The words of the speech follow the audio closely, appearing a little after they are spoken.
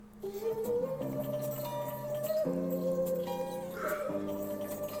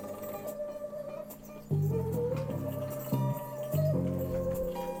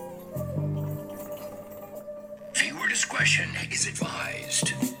Caution is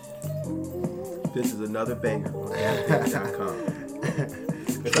advised. This is another banger on AdBaby.com.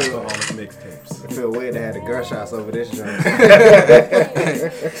 Trapaholic mixtapes. I feel weird to have the gunshots over this joint.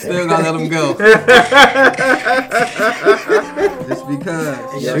 Still gotta let them go. Just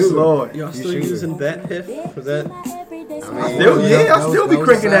because. Yes, Lord. Y'all still using that piff for that? I still be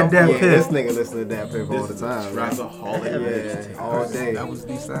cranking that damn yeah, piff. this nigga listen to that piff all the time. Trapaholic All day. That was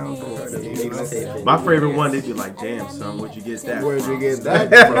the sound. My favorite one, they be like, damn, son, where'd you get that Where'd from? you get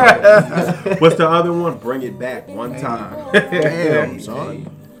that from? What's the other one? Bring It Back one time. Damn, son.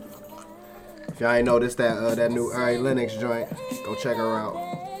 If y'all ain't noticed that new Ari Lennox joint, go check her out.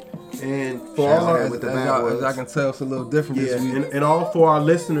 And Shout for all out our, with the As I can tell, it's a little different yeah, this week. and all for our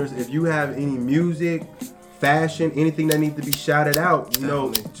listeners, if you have any music, fashion, anything that needs to be shouted out, you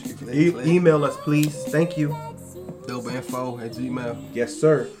know, email us, please. Thank you. Dope.info@gmail. Yes,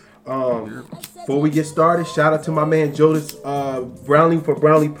 sir. Before we get started, shout out to my man Jonas Brownlee for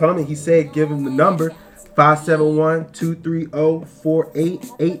Brownlee Plumbing. He said give him the number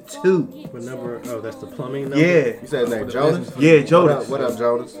 571-230-4882. What number? Oh, that's the plumbing number? Yeah. You said his name Jonas? Yeah, Jonas. What up,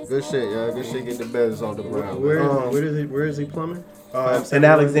 Jonas? Good shit, y'all. Good shit. Get the business on the ground. Where is he plumbing? In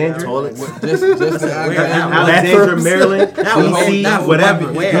Alexandria. Toilets. Just Alexandria, Maryland, DC, whatever.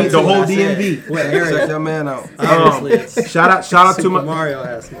 The whole DMV. What area? check your man out. Obviously, it's Shout out to Super my Mario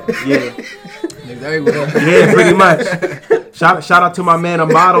ass. yeah. Everywhere. Yeah, pretty much. Shout out to my man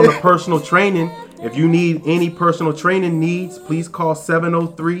Ahmad on the personal training. If you need any personal training needs, please call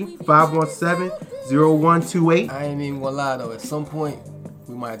 703-517-0128. I ain't even gonna lie though. At some point,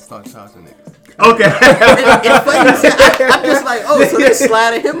 we might start charging niggas. Okay. It's funny you said, I'm just like, oh, so they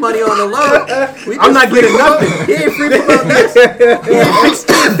sliding him money on the low. I'm not getting nothing. He ain't free promote this.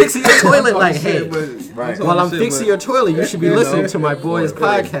 He ain't fixing your toilet like, hey, Right. while I'm fixing your toilet, you should be listening to my boy's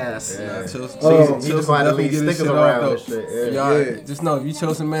podcast. Yeah, He just find the lead stickers around and shit. Yeah. Y'all, just know if you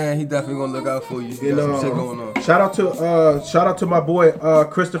chose a man, he definitely gonna look out for you. You got some shit going on. Shout out to my boy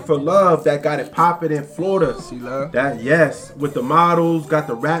Christopher Love that got it popping in Florida. See love? That yes, with the models, got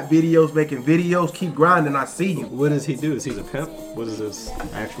the rap videos, making videos. Keep grinding, I see you. What does he do? Is he a pimp? What is his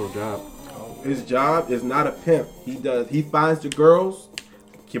actual job? His job is not a pimp. He finds the girls,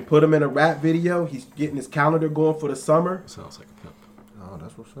 can put them in a rap video. He's getting his calendar going for the summer. Sounds like a pimp. Oh,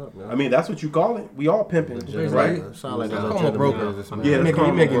 that's what's up, man. I mean, that's what you call it. We all pimping, right? Sound like a Come on, legitimate broker. businessman. Yeah, He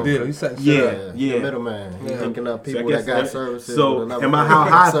come making on, deal. He set Yeah. The middleman. He's thinking up people that got services. So, with another in my person How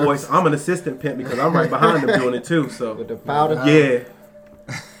that High got voice, I'm an assistant pimp because I'm right behind them doing it too. So, with the powder. yeah.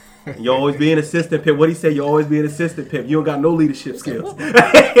 You always be an assistant pimp. What do you say? You always be an assistant pimp. You don't got no leadership skills.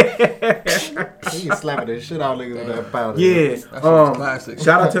 He slapping the shit out of niggas with that powder. Yeah. classic.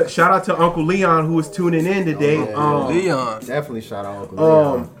 Shout out to Uncle Leon who was tuning in today. Leon. Definitely shout out Uncle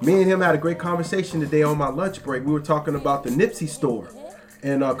Leon. Me and him had a great conversation today on my lunch break. We were talking about the Nipsey store,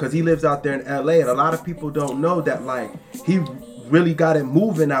 and because he lives out there in LA, and a lot of people don't know that like he really got it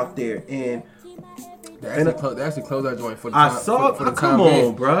moving out there. And They actually closed that joint for the I time. saw. For the Come time being.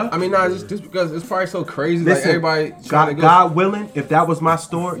 on, bruh. I mean, just because it's probably so crazy. Listen, like everybody trying to go. God willing, if that was my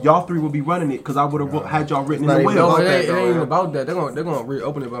store, y'all three would be running it because I would have had y'all written in the not even will. No, about it that, ain't though, even yeah. about that. They're gonna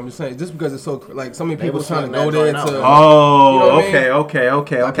reopen it, but I'm just saying, just because it's so like so many They people was trying to shutting go that there joint to. out. Oh, You know what I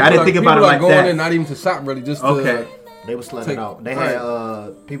okay. Like, I didn't think about it like people are going that. in not even to shop really, just Okay. to They was slutting Take- out. They right.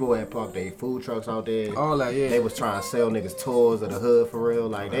 had people had parked their food trucks out there. all that. Yeah. They was trying to sell niggas tours of the hood for real.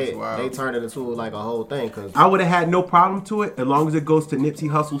 Like That's wild. they turned it into like a whole thing. Cause I would have had no problem to it as long as it goes to Nipsey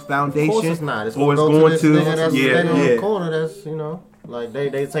Hussle's foundation. of course it's not. It's or it's gonna go going this to nigga that's standing on the yeah. corner. That's like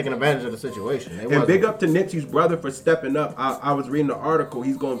they taking advantage of the situation. They And wasn't- big up to Nipsey's brother for stepping up. I was reading the article.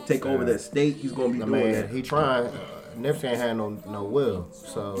 He's going to take over the estate. He's going to be I doing mean, that. he trying. Nipsey ain't had no will,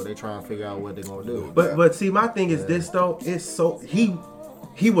 so they trying to figure out what they gonna do. But see, my thing is this though. It's so he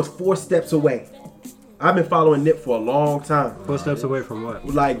was 4 steps away. I've been following Nip for a long time. 4 steps away from what?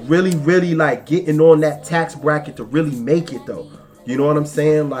 Like really like getting on that tax bracket to really make it though. You know what I'm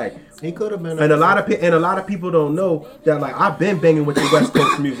saying? Like, he could have been. and a lot of people don't know that like I've been banging with the West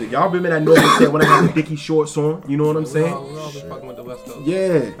Coast music. Y'all remember that Northern said when I had the Dickie Shorts on. You know what I'm saying? We all been fucking with the West Coast.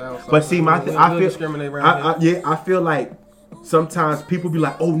 Yeah, but see, I We'll feel discriminate around I feel like sometimes people be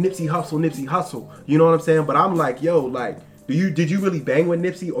like, "Oh, Nipsey Hussle," you know what I'm saying? But I'm like, yo, like, did you really bang with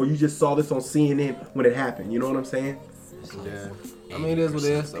Nipsey, or you just saw this on CNN when it happened? You know what I'm saying? Yeah. I mean, it is what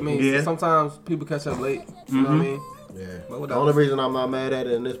it is. I mean, Yeah. sometimes people catch up late. You know what I mean? Yeah. But The whatever. only reason I'm not mad at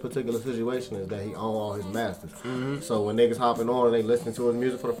it in this particular situation is that he own all his masters. So when niggas hopping on and they listening to his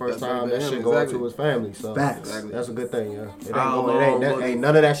music for the first That's time, right, that him, shit going exactly. to his family. So Facts. that's a good thing, yeah. It Oh, ain't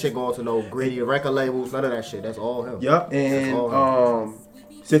none of that shit going to no greedy record labels. None of that shit. That's all him. Yup, That's all him. and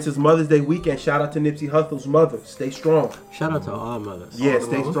Since it's Mother's Day weekend, shout out to Nipsey Hussle's mother. Stay strong. Shout out to all mothers. Yeah, All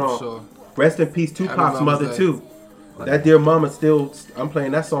stay mothers, strong. for sure. Rest in peace, Tupac's Happy mother Mother's Day. too. That dear mama still. I'm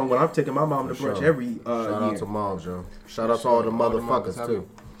playing that song when I'm taking my mom to For brunch sure. every Shout out year. to moms, yo. Shout out to all the motherfuckers happy- too.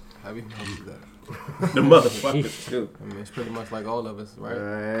 Happy Mother's Day. The motherfuckers too. I mean, it's pretty much like all of us, right?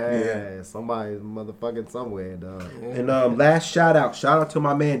 Yeah, somebody's motherfucking somewhere, dog. And last shout out to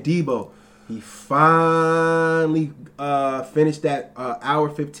my man Debo. He finally finished that hour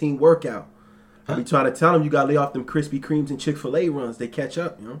 15 workout. I be trying to tell him you gotta lay off them Krispy Kremes and Chick-fil-A runs. They catch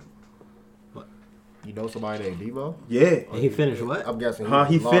up, you know. You know somebody named Debo? Yeah. And he finished what? I'm guessing. He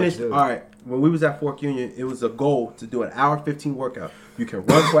he's a large finished. dude. All right. When we was at Fork Union, it was a goal to do an hour 15 workout. You can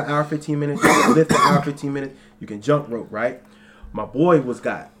run for an hour 15 minutes. You can lift for an hour 15 minutes. You can jump rope, right? My boy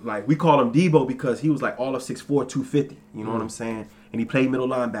we call him Debo because he was like all of 6'4", 250. You know what I'm saying? And he played middle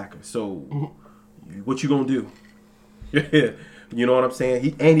linebacker. So, what you gonna do? Yeah. You know what I'm saying?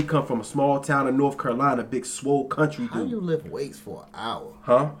 He come from a small town in North Carolina, big swole country How do you dude. lift weights for an hour?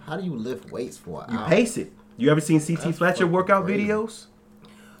 Huh? How do you lift weights for an You hour? pace it. You ever seen CT That's Fletcher fucking workout crazy. videos?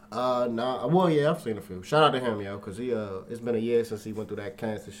 Nah. Well, yeah, I've seen a few. Shout out to him, yo, because it's been a year since he went through that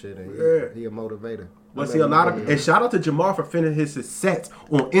cancer shit, and he a motivator. But see, a lot of and shout out to Jamar for finishing his sets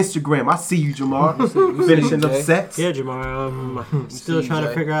on Instagram. I see you, Jamar, finishing them Jay. sets. Yeah, Jamar. I'm still see, trying to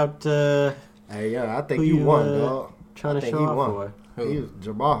Jay. figure out Hey, yeah, I think who you you won, dog. trying I to think show he off won. for. He was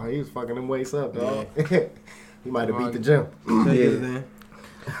Jamar. He was fucking them weights up, dog. He might have beat the gym. Yeah.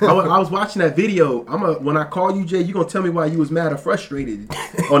 I was watching that video. When I call you, Jay, you gonna tell me why you was mad or frustrated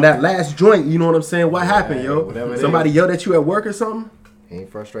on that last joint. You know what I'm saying? What happened, yo? whatever it Somebody is. yelled at you at work or something? He ain't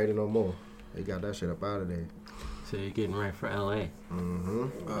frustrated no more. He got that shit up out of there. So you're getting ready for LA. Mm-hmm.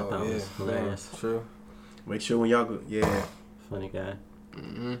 I thought it was hilarious. True. Make sure when y'all go, yeah. Funny guy.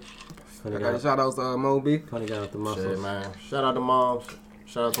 I Funny got a guy. shout out to Moby. Funny guy with the Shit, muscles. man. Shout out to moms.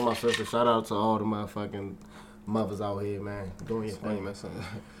 Shout out to my sister. Shout out to all the motherfucking mothers out here, man. Doing your Funny, thing. man.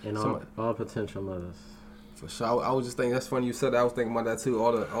 And all potential mothers. For sure. I was just thinking, that's funny you said that. I was thinking about that too.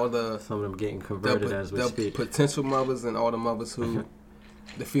 All the Some of them getting converted as we the speak. potential mothers and all the mothers who,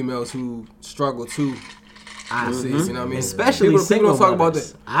 the females who struggle too. Deceased, you know what I mean? Especially people single don't talk about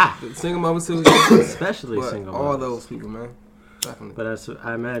mothers. that. The single mothers too. Especially but single all mothers. those people, man. Definitely. But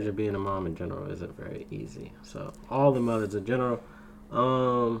I imagine being a mom in general isn't very easy. So all the mothers in general.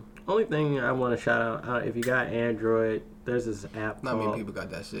 Only thing I want to shout out, if you got Android, there's this app Not many called... people got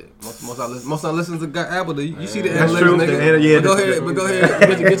that shit. Most of our listeners got Apple. You see the That's analytics, true. nigga. Yeah, But go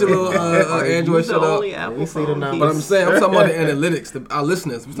ahead. Get your little Android Use shit the up. only Apple We see the phone numbers. But keys. I'm saying, I'm talking about the analytics. Our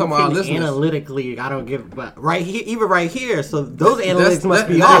listeners. We're talking about our You think listeners. analytically, I don't give, but right here, even right here, so those analytics must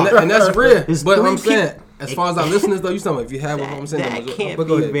be off. off. And that's rare. It's But three I'm saying, people- as far as our listeners, though, you talking about if you have what I'm saying. That can't but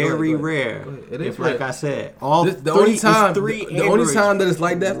go be ahead, go ahead, very go ahead. rare. Go ahead. It is If, like rare. I said, all The three, only it's time, three the only Androids. time that it's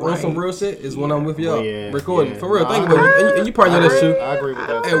like that on some Right real shit is when I'm with y'all Yeah, recording. yeah. For real, No, think I about it. And you probably know that's true. I agree with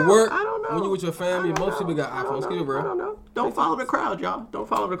that. At work, I don't know. when you with your family, most people got iPhones. Keep it I real. don't know. Don't follow the crowd, y'all. Don't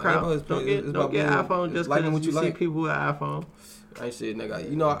follow the know, crowd. it's Don't about get being- iPhone just liking because what you you see like. people with iPhone. I ain't shit, nigga.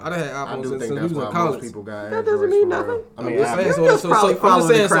 You know, I done had I iPhones do since think we that's was why in most college. people got That doesn't Androids mean for nothing. real. I mean, I'm just saying, Apple. so You're just probably I'm just following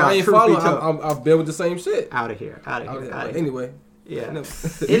saying, the so I crowd, ain't truth be following. told. I've been with the same shit. Out of here. Out of here. Out of here. Anyway, Yeah.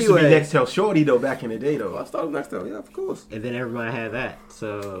 Used to be Anyway, Nextel Shorty though back in the day though. I started next time. Yeah, of course. and then everybody had that.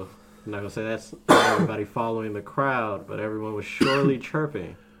 So I'm not gonna say that's everybody following the crowd, but everyone was surely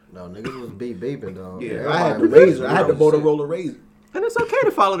chirping. No, niggas was beeping, dog. Yeah, Everybody I had the was Razor. I had the beeping. Motorola Razor. And it's okay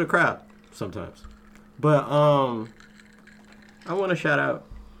to follow the crowd sometimes. But I want to shout out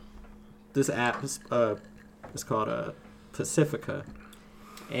this app. It's called Pacifica,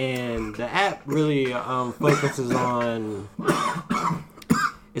 and the app really focuses on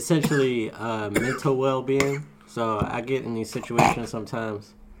essentially mental well-being. So I get in these situations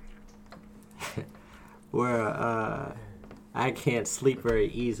sometimes where I can't sleep very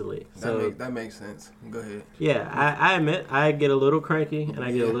easily. So That makes sense. Go ahead. yeah, I admit I get a little cranky and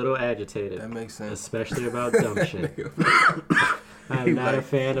I get a little agitated. That makes sense. Especially about dumb shit. I'm not a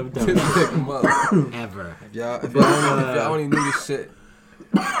fan of dumb shit. If Ever. y'all only knew this shit,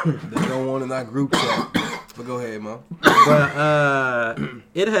 they don't want in our group chat. But go ahead, Mo. But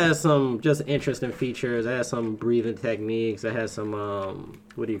it has some just interesting features. It has some breathing techniques. It has some,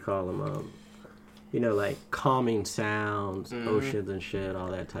 what do you call them? Like calming sounds, oceans and shit, all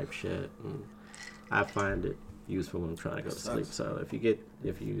that type shit. And I find it useful when I'm trying to go to sleep. So if you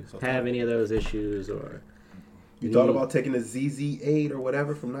have any of those issues or You thought about taking the ZZ-8 or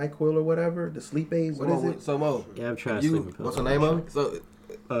whatever from NyQuil or whatever? The sleep aid? What is it? So Mo, yeah, I'm trying You- sleeping pills. What's the name of it? so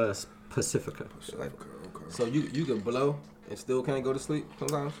Pacifica. so you can blow and still can't go to sleep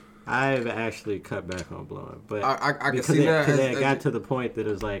sometimes. I've actually cut back on blowing, but I can because see that. it got to the point that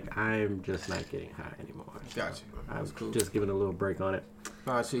it was like I'm just not getting high anymore. Got you. I'm just giving a little break on it.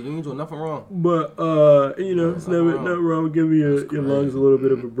 Nah, shit, you ain't doing nothing wrong. But it's never nothing wrong with giving your lungs a little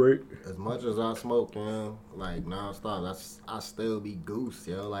bit of a break. As much as I smoke, like nonstop, I still be goose,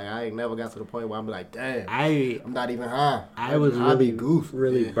 yo. Like I ain't never got to the point where I'm like, damn, I'm not even high. I was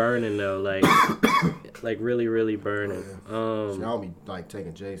really burning though, like like really burning. Y'all be like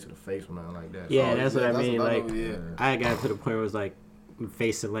taking J's to the face or nothing like that. Yeah, So, that's what I mean. Like I I got to the point where it was like I'm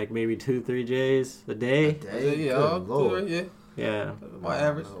facing like maybe 2-3 J's a day. Yeah. My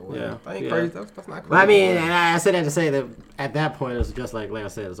average. Yeah. That ain't crazy. That's not crazy. But I mean, and I said that to say that at that point it was just like I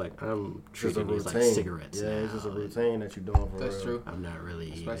said, it was like I'm treating these like cigarettes. Yeah, now. it's just a routine that you're doing for That's real. true. I'm not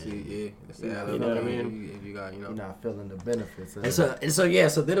really Especially, eating. it's the You know what I mean? If you got, You're not feeling the benefits. Of And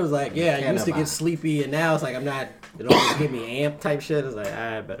so then it was like, I used to get sleepy, and now it's like I'm not. It always give me amp type shit. It's like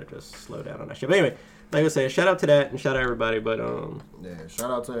I better just slow down on that shit. But anyway, like I said, shout out to that and shout out everybody. But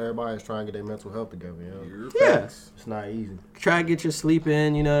shout out to everybody that's trying to get their mental health together. Yeah, it's not easy. try to get your sleep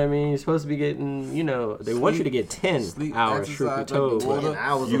in. You know what I mean? You're supposed to be getting. They want you to get 10 hours. Truth be told,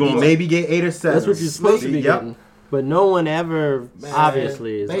 you're gonna maybe get 8 or 7. That's what you're supposed to be getting. But no one ever,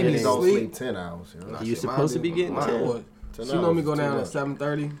 obviously, is babies getting. don't sleep 10 hours. You're supposed to be getting 10. She normally go down at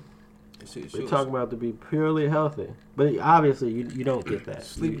 7:30. We're talking about to be purely healthy, but obviously you don't get that.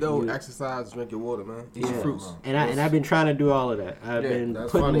 Sleep though, exercise, drink your water, man. Eat your fruits. And I've been trying to do all of that. I've been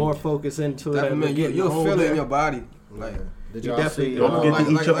putting more focus into it. Man, you'll feel it in your body. Like, did y'all see? Don't forget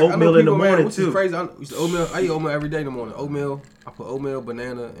to eat your oatmeal in the morning which too. Is crazy. I eat oatmeal every day in the morning. Oatmeal. I put oatmeal,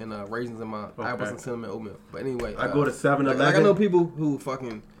 banana, and raisins in my apples and cinnamon oatmeal. But anyway, I go to 7-Eleven. Like I know people who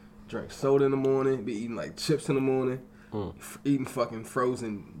fucking drink soda in the morning, be eating like chips in the morning. Eating fucking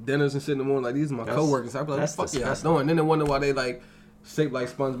frozen dinners and shit in the morning. Like, these are my coworkers. I'm like, fuck yeah, I know. And then they wonder why they like shaped like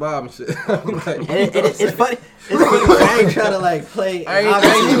SpongeBob and shit. Like, it's funny. I ain't trying to like play. I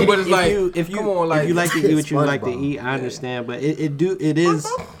ain't you, but it's if you come on, like, if you like to eat what you like to eat, I understand. But it is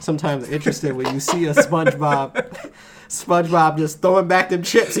sometimes interesting when you see a SpongeBob just throwing back them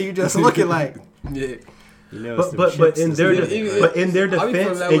chips and you just looking like, yeah. But in their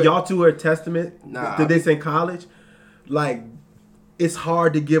defense, and y'all two are a testament to this in college. Like, it's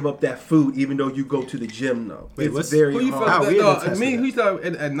hard to give up that food even though you go to the gym though. It's very hard. Who you thought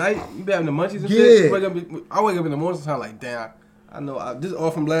at night you be having the munchies and shit? I wake up in the morning sometimes like, damn, I know just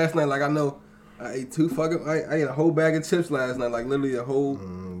off from last night, like I know I ate I ate a whole bag of chips last night, like literally a whole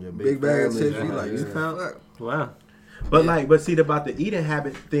big bag of chips. You found that? Wow. But see about the eating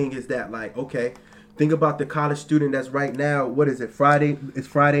habit thing is that like, okay, think about the college student that's right now, what is it, Friday? It's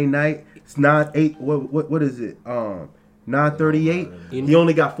Friday night. It's 9-8. What is it? 9:38. He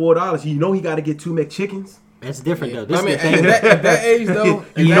only got $4. You know he got to get 2 McChickens. That's different though. I mean, at that age though,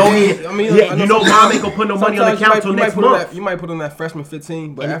 you know, mom ain't gonna put no money on the account till next month. You might put on that freshman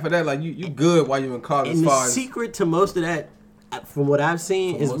 15, but after that, like you good while you're in college. And the secret to most of that, from what I've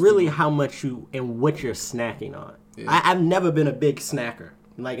seen, is really how much you and what you're snacking on. Yeah. I've never been a big snacker.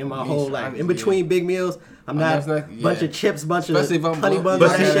 Like in my whole life, in between big meals, I'm not bunch of chips, bunch of honey buns.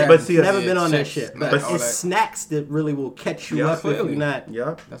 But see, never been on that shit. But it's snacks that really will catch you up if you're not.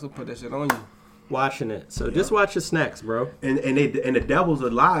 Yeah, that's what put that shit on you. Watching it, so just watch your snacks, bro. And the devil's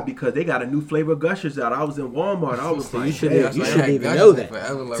alive because they got a new flavor of Gushers out. I was in Walmart. I was like, you should even know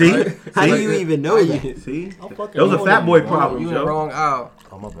that. See, how do you even know that? See, those are fat boy problems. You in the wrong aisle.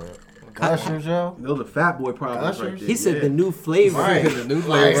 Oh my bad. Gushers, yo. Those are fat boy problems right there. He said the new flavor. Right. The new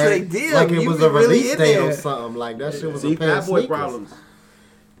flavor. Like, like it was a release date or something. Like that shit was a fat boy problems.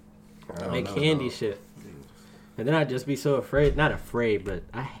 Like candy shit. And then I'd just be so afraid. Not afraid, but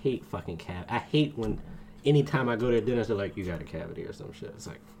I hate fucking cavity. I hate when anytime I go to dinner, they're like, you got a cavity or some shit. It's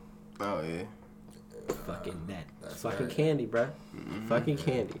like, oh yeah. Fucking that's fucking candy, bro. Fucking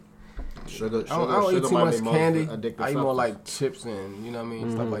candy. Sugar, I don't eat too much candy. I eat more substance. like chips and you know what I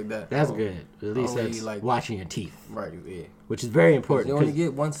mean, stuff like that. That's good. At least that's like watching your teeth. Right, yeah. Which is very important. You only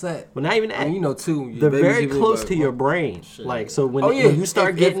get one set. Well, not even that. And you know, two. They're very close to your brain. Shit. Like, so when you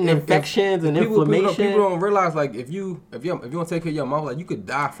start getting infections and inflammation, people don't realize like if you don't take care of your mouth, like you could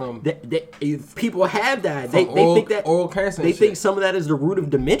die from. People have died. They think that oral cancer. They think some of that is the root of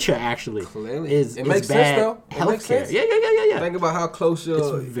dementia. Actually, clearly, it makes sense though. Healthcare. Yeah. Think about how close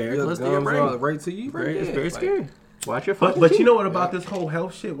your very your close to your brain. Are right to you. It's very scary. Watch your fucking But you know what about this whole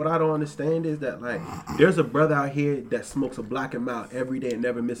health shit? What I don't understand is that like there's a brother out here that smokes a black and mild every day and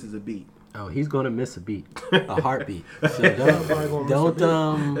never misses a beat. Oh, he's gonna miss a beat, a heartbeat. So don't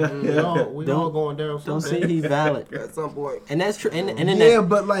all going down. Don't say he's valid At some point. and that's true. And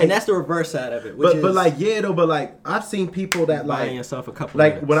but like, and that's the reverse side of it. Which is but like, but like, I've seen people that buying like, yourself a couple.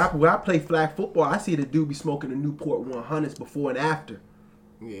 like minutes. when I play flag football, I see the dude be smoking the Newport 100s before and after.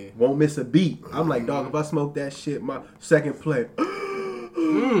 Yeah. Won't miss a beat. I'm like, dog, if I smoke that shit, my second play.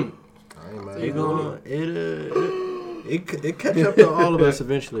 It catch up to all of us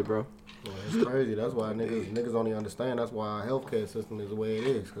eventually, bro. It's crazy. That's why niggas only understand. That's why our healthcare system is the way it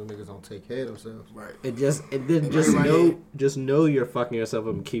is. Because niggas don't take care of themselves. Right. Just know you're fucking yourself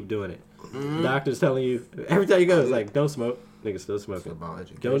up and keep doing it. Doctors telling you every time you go, it's like, don't smoke. Niggas still smoking. about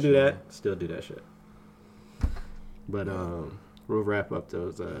education, Don't do that. Still do that shit. But we'll wrap up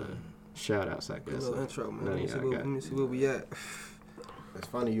those shout outs, I guess. A little intro, man. No, Let me see where we at. It's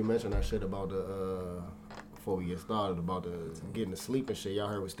funny you mentioned that shit about the before we get started about the getting to sleep and shit. Y'all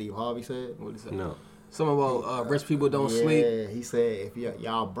heard what Steve Harvey said? What is that? No. Some about rich people don't sleep. Yeah, he said if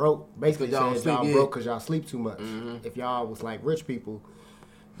y'all broke, basically Y'all said sleep, y'all yeah. broke because y'all sleep too much. If y'all was like rich people,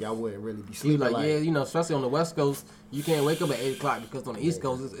 y'all wouldn't really be He sleeping. like, yeah, you know, especially on the West Coast, you can't wake up at 8 o'clock because on the East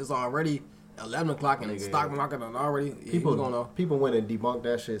Coast, it's already 11 o'clock and the stock market and already People went and debunked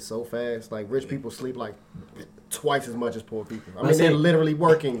that shit so fast. Like rich people sleep like twice as much as poor people. I mean, they're literally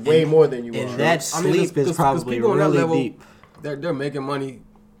working way more than you are. And that sleep is probably people on that really level, deep. They're making money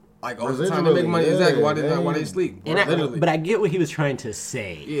like all the time. They make money Yeah, exactly why they sleep. And but I get what he was trying to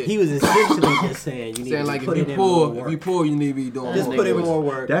say. Yeah. He was essentially just saying you need to like put if it you in more poor, work. if you poor, you need to be doing Just more. put in more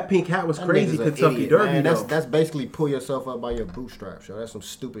work. That pink hat was That crazy. nigga's an Kentucky idiot, Derby, man. though. That's basically pull yourself up by your bootstraps, yo. That's some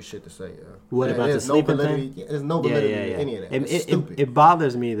stupid shit to say, yo. What about There's the no sleeping validity. thing? There's no validity in any of that. It's stupid. It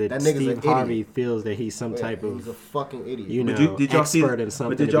bothers me that, That nigga's an Steve Harvey idiot. feels that he's some type He's a of, fucking idiot. you know, Did y'all see? expert in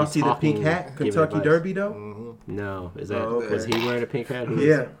something. But did y'all to be see the pink talking, hat giving Kentucky advice. Derby though? No, is that Oh, okay. was he wearing a pink hat?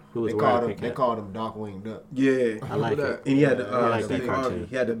 Yeah. Who was They wearing called a him. pink They hat? called him Darkwing Duck. Yeah. I like Who it. And he had the I like that Steve cartoon. Harvey.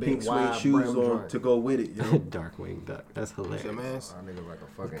 He had the The pink big suede wide shoes brim on joint. to go with it. Yo. Darkwing Duck. That's hilarious. Yeah, man. That nigga like a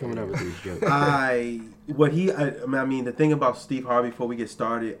fucking Coming up idiot. with these jokes. I mean, the thing about Steve Harvey before we get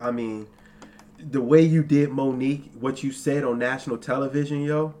started, I mean, the way you did Monique, what you said on national television,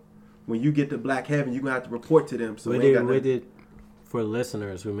 yo, when you get to Black Heaven, you're gonna have to report to them. So For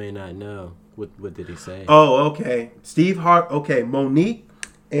listeners who may not know, what did he say? Oh, okay. Monique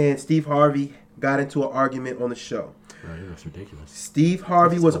and Steve Harvey got into an argument on the show. Right, that's ridiculous. Steve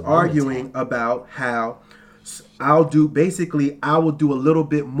Harvey was a woman arguing about how I will do a little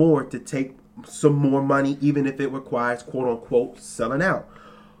bit more to take some more money, even if it requires, quote unquote, selling out.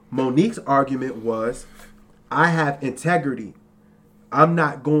 Monique's argument was, I have integrity. I'm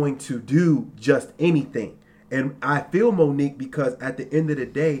not going to do just anything. And I feel Monique because at the end of the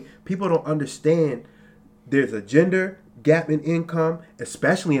day, people don't understand there's a gender gap in income,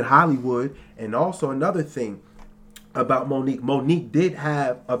 especially in Hollywood. And also another thing about Monique. Monique did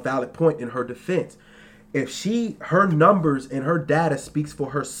have a valid point in her defense. If her numbers and her data speaks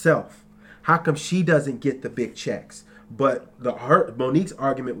for herself, how come she doesn't get the big checks? But Monique's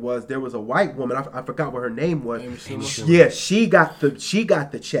argument was there was a white woman, I forgot what her name was. Amy Schumer. Yeah, she got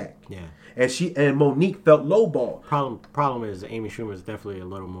the check. Yeah. And Monique felt lowball. Problem is Amy Schumer is definitely a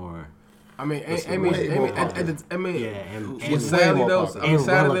little more. I mean, It's Amy. way more And and sadly though,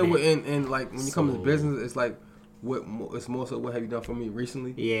 relevant. and like when you come to business, it's like it's more so what have you done for me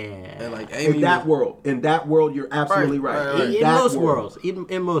recently? Yeah. And like Amy, In that world, you're absolutely right. Right. In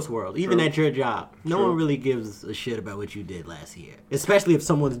most worlds, even at your job, no one really gives a shit about what you did last year. Especially if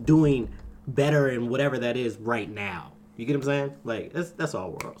someone's doing better in whatever that is right now. You get what I'm saying? Like that's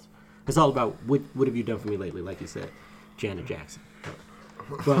all worlds. It's all about what have you done for me lately, like you said, Janet Jackson.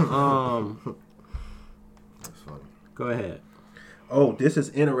 But That's funny. go ahead. Oh, this is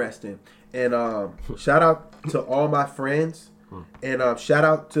interesting. And shout out to all my friends. And shout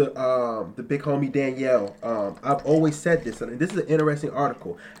out to the big homie Danielle. I've always said this, and this is an interesting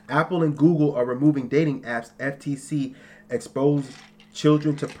article. Apple and Google are removing dating apps. FTC expose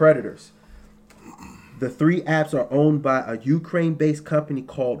children to predators. The 3 apps are owned by a Ukraine-based company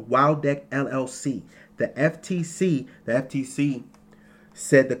called Wildec LLC. The FTC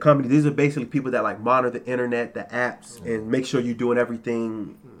said the company, these are basically people that like monitor the internet, the apps, and make sure you're doing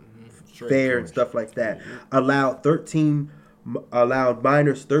everything fair and stuff like that. Allowed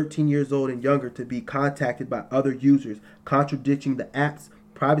minors 13 years old and younger to be contacted by other users, contradicting the app's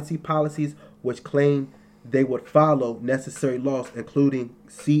privacy policies, which claim they would follow necessary laws, including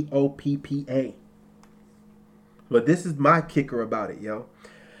COPPA. But this is my kicker about it, yo.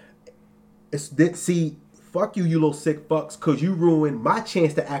 Fuck you little sick fucks, because you ruined my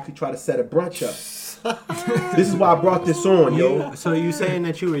chance to actually try to set a brunch up. This is why I brought this on, yo. So you saying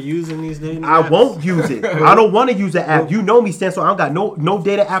that you were using these dating I apps? won't use it. I don't want to use the app. You know me, Stan, so I don't got no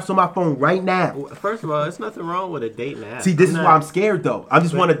data apps on my phone right now. First of all, there's nothing wrong with a dating app. See, this is why I'm scared, though. I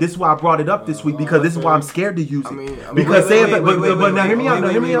just want to. This is why I brought it up this week because this is why I'm scared to use it. Because but now hear me out. Now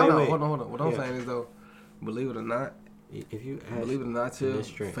hear me out. Hold on. What I'm saying is though, believe it or not, if you believe it or not,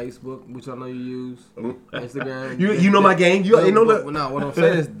 Facebook, which I know you use, Instagram. You know my game. You know that. No, what I'm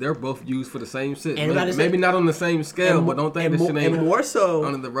saying is they're both used for the same shit. And Maybe not on the same scale, but don't think this shit ain't and more so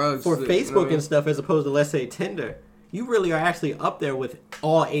under the rug for shit, Facebook you know what I mean? and stuff as opposed to, let's say, Tinder. You really are actually up there with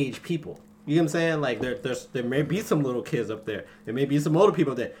all age people. You know what I'm saying? Like there may be some little kids up there. There may be some older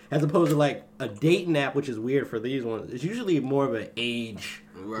people up there. As opposed to like a dating app, which is weird for these ones. It's usually more of an age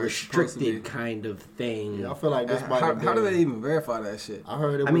restricted kind of thing. Yeah, I feel like this might How do they even verify that shit? I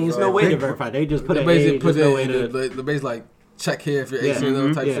heard it. I mean, it's no way to verify. They just put an basically age. put There's no it way in to. the base like check here if you're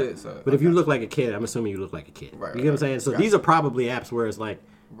 18 type shit. So, but if you look like a kid, I'm assuming you look like a kid. Right, you get what I'm saying? So these are probably apps where it's like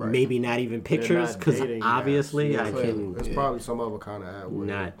maybe not even pictures not because dating obviously apps. I can It's probably some other kind of app. where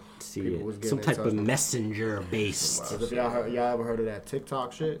not see people was it. getting Some in type touch of with- messenger based. If y'all ever heard of that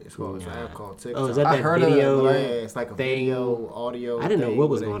TikTok shit? It's an app called TikTok. Oh, is that I that heard of it, video? Yeah, it's like a thing? video, audio. I didn't know thing what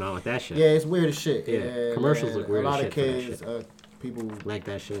was where they- going on with that shit. Yeah, it's weird as shit. Yeah, commercials look weird A as lot shit of for that kids, shit. people Like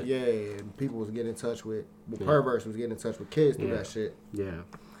that shit. Yeah, and people was getting in touch with perverts was getting in touch with kids through that shit. Yeah.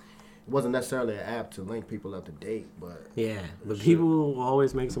 It wasn't necessarily an app to link people up to date, but Yeah, but people will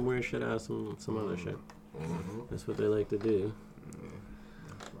always make some weird shit out of some other shit. That's what they like to do.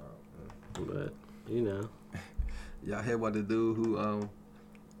 But you know, y'all hear about the dude who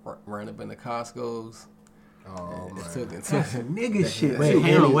ran up in the Costco's? oh man, That's a nigga shit. wait, too.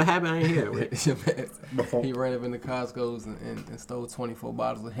 hang on, what happened? I ain't hear. Wait. He ran up in the Costco's and stole 24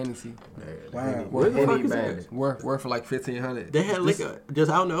 bottles of Hennessy. Wow. Where the fuck is bag. that? Worth for like $1,500. They had liquor just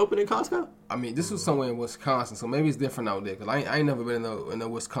out in the open in Costco. I mean, this was somewhere in Wisconsin, so maybe it's different out there. Cause I ain't never been in the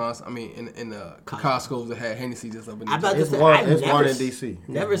Wisconsin. I mean, in the Costco's that had Hennessy just up in I there. about to it's say, one. I've It's never one in s- DC.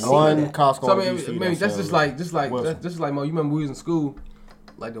 Never seen One that. Costco So I in mean, DC. maybe that's just like Wilson. you remember we was in school,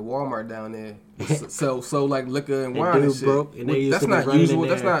 like the Walmart down there, so like liquor and And wine and dude shit. broke, and they used That's to be not running in usual.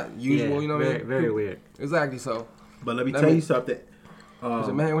 That's there. not usual. Yeah, You know what I very, mean? very weird. Exactly. So, But let me Let tell me- you something. was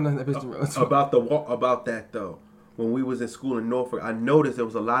a man when that bitch About that though. When we was in school in Norfolk, I noticed there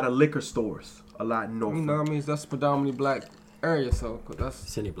was a lot of liquor stores. A lot in Norfolk. You know what I mean? That's a predominantly black area, so 'cause that's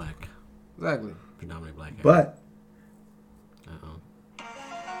Cindy Black, exactly. predominantly black. But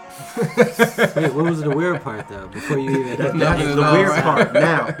Wait, what was the weird part though? Before you even that's is the all weird right. part.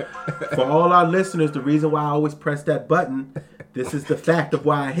 Now, for all our listeners, the reason why I always press that button, this is the fact of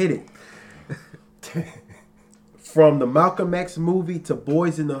why I hit it. From the Malcolm X movie to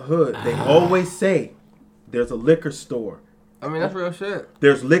Boys in the Hood, they always say there's a liquor store. I mean, that's real shit.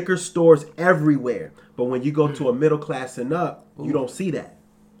 There's liquor stores everywhere. But when you go to a middle class and up, you don't see that.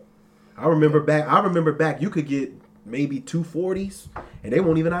 I remember back you could get maybe 240s and they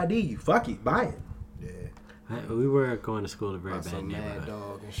won't even ID you. Fuck it, buy it. We were going to school in a very bad Some Mad neighborhood.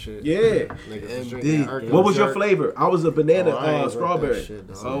 Dog and shit. Yeah. Niggas was drinking Indeed. Urkel What was your jerk. flavor? I was a banana Oh, I ain't drink that strawberry. shit,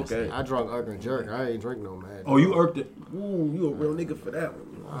 dog. Oh, okay. I drunk Urkel jerk. I ain't drink no Mad. Oh, you irked it. Ooh, you a real nigga for that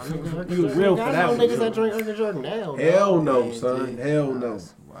one. You was real for that one, Niggas Joe. that drink Urkel jerk now. Hell dog. no, Man, son. G. Hell no.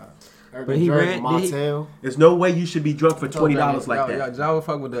 Urkel But he jerk, ran- did he- Motel. There's no way you should be drunk for $20 like that. Y'all would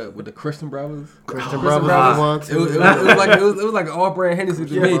fuck with the Christian Brothers. Christian Brothers one, It was, too. it was like an all brand Hennessy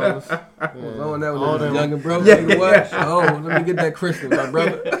to me. I was on that All with them- young and broke. Yeah. Nigga, what? Oh, let me get that Christian, my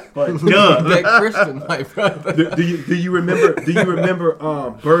brother. But duh. That Christian, my brother. Do you remember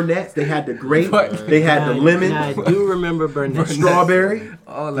Burnett's? They had the grape, they had the lemon, I do remember Burnett. strawberry.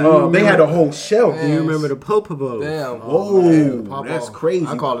 All that. They had a whole shelf. Do you remember the Popobos? Damn. Whoa, Pop that's off. crazy.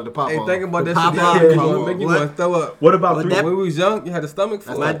 I call it the pop Hey, off. think about The that shit. Pop-Up. That Yeah. make you What? want to throw up. What about Well, three? that- When we was young, you had a stomach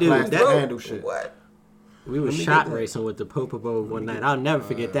full. My dude, plastic that- handle shit. What? We was me shot get that. racing with the Popobo one night. I'll never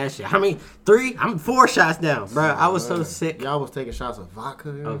forget that shit. I mean, 3? I'm 4 shots down, bro. I was so sick Y'all was taking shots of vodka.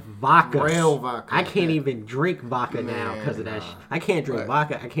 of vodka. Real vodka. I can't even drink vodka now because of that shit. I can't drink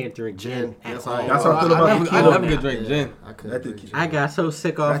vodka. I can't drink gin at That's all. all. That's how I feel about I tequila never now. could drink gin. I That couldn't did drink keep- I got so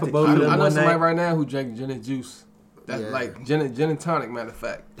sick off That of both of tequila. them I know one somebody night. right now who drank gin and juice. That's Yeah. like gin and tonic, matter of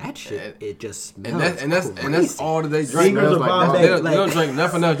fact. That shit, it just And smells that's all that they drink. Singers Smells of like Bombay. They don't, Like- they don't drink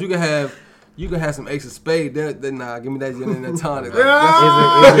nothing else. You can have some Ace of Spade. Then nah, give me that gin and that tonic.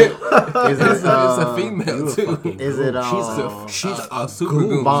 Like, Is it it's a female too. Is it She's a super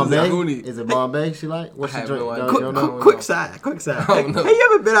goon. Bombay? She's a Is it Bombay she like? What I she have drink? no Don't- idea. you don't know? Quick side. don't know. Have you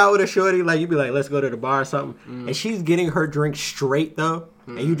ever been out with a shorty, like, you be like, let's go to the bar or something, and she's getting her drink straight, though,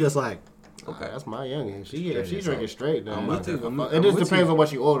 and you just like, Okay, that's my youngin. If she drinking straight, then Me too. it just depends on what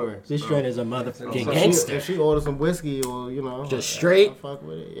she ordering. This joint is a motherfucking So gangster. if she orders some whiskey or Just straight? I fuck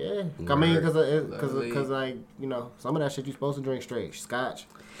with it. Yeah, I mean, because like some of that shit you supposed to drink straight. Scotch,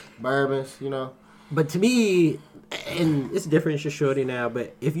 bourbons, But to me, and it's different. It's your shorty now.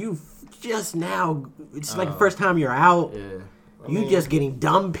 But if you just now, it's like the first time you're out. Yeah, You just getting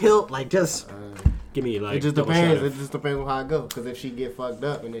dumb pilled, like just give me like. it just double depends. shot It just depends on how it goes. Because if she get fucked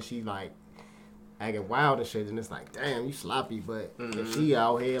up and then she like acting wild and shit, then it's like, damn, you sloppy. But if she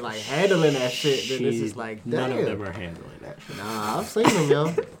out here like handling that shit, then it's just like, damn. None of them are handling that shit. Nah, I've seen them,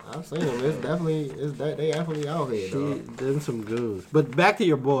 yo. I've seen them. They definitely out here, She dog. done some goons. But back to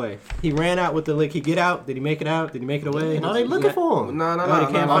your boy. He ran out with the lick. He get out. Did he make it out? Did he make it away? Now they looking for him. No,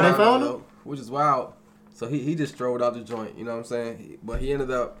 they can't find him? They found him? Which is wild. So he just strolled out the joint, you know what I'm saying? But he ended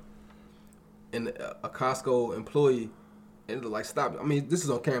up in a Costco employee ended up like stop. I mean, this is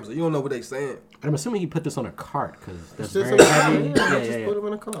on camera, so you don't know what they saying. I'm assuming he put this on a cart because that's Just very heavy. just put him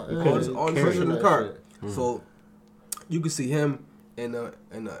in a car. All this in the cart. So you can see him and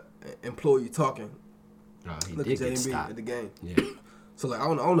the employee talking. Oh, he Look did at get JB stopped. at the game. Yeah. So like I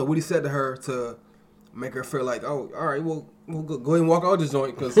don't know what he said to her to make her feel like, oh, all right, we'll go ahead and walk out this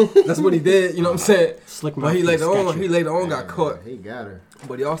joint because that's what he did. You know what I'm saying? Slick But he later sketchy. on got caught. He got her.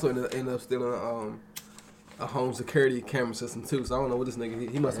 But he also ended up stealing a home security camera system too. So I don't know what this nigga.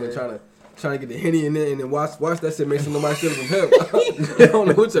 He must have been trying to get the Henny in there and then watch that shit. Make sure nobody steal from him. I don't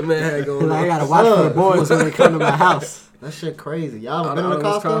know what your man had going on. I gotta watch for the boys when they come to my house. That shit crazy. Y'all I ever been know, in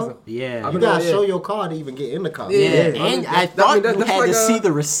Costco? Wisconsin. Yeah. I've You been gotta there, show yeah. your card to even get in the Costco. Yeah, and I thought you that's had like to see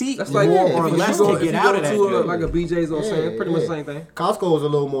the receipt That's like more yeah, or if you less go- to if get you out go of that. to joint. like a BJ's or saying pretty much the same thing. Costco is a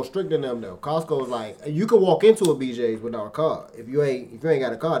little more strict than them though. Costco is like you can walk into a BJ's without a card. If you ain't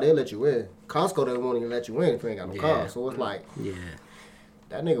got a card, they'll let you in. Costco doesn't want to let you in if you ain't got no card. So it's like Yeah.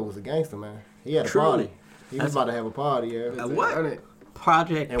 that nigga was a gangster, man. He had a Truly. party. He was about to have a party, yeah. What?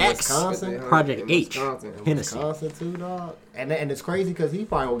 Project In X. Wisconsin? Project H. Wisconsin. Hennessy. Wisconsin too, dog. And it's crazy because he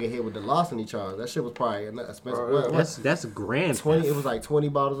probably won't get hit with the larceny charge. That shit was probably expensive. That's grand. 20. It was like 20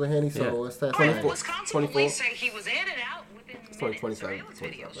 bottles of Henny. So Yeah. it's that. Wisconsin 24. police say he was in and out within minutes. 27, Surveillance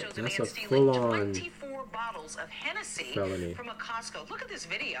video shows a That's man a stealing full-on 24 bottles of Hennessy felony. from a Costco. Look at this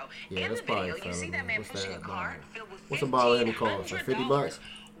video. Yeah, in that's the video, probably you see that man What's pushing a that cart about? filled with What's a bottle of Henny cost? Like $50? $50.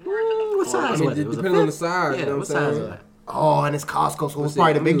 What size I mean, was it? Was it depending on the fifth? size, Yeah, you know what what I'm size saying? was that? Oh, and it's Costco, so it was it?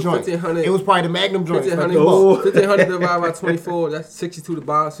 probably the It big was joint. 1,500. It was probably the Magnum joint. 1,500 divided by 24. That's 62 a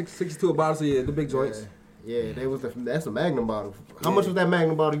bottle. 62 a bottle. So yeah, the big joints. Yeah, that's a Magnum bottle. How much was that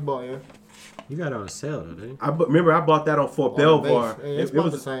Magnum bottle you bought, yeah? You got it on sale, though, didn't you? Remember I bought that on Fort On the Belvoir. base. Yeah, it's It about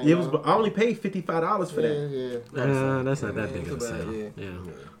was the same, it was. though. I only paid $55 for that. Yeah. That's not that big too of a bad, sale. yeah. Yeah.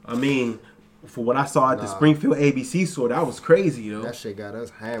 I mean, for what I saw at the Springfield ABC store, that was crazy, you know. That shit got us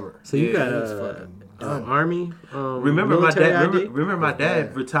hammered. So you got it was a fucking done. army. Remember my military dad. ID? Remember my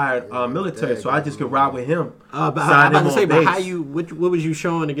dad retired military, dad so I just could ride with him. But sign I'm about him to on say, but base. how you? What was you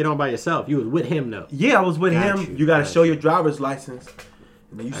showing to get on by yourself? You was with him though. Yeah, I was with Got him. you, You got to got show you. your driver's license,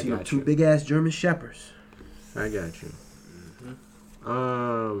 and then you see the got two you. big ass German shepherds. I got you.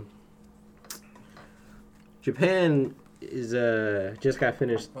 Japan is just got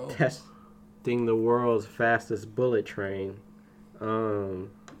finished testing the world's fastest bullet train.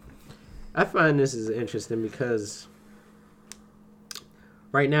 I find this is interesting because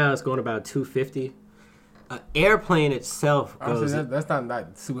right now it's going about 250. An airplane itself goes. Honestly, that's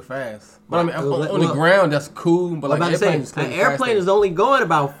not super fast. But I mean, Well, on the well, ground, that's cool. But like I'm about to airplane say, is an airplane is only going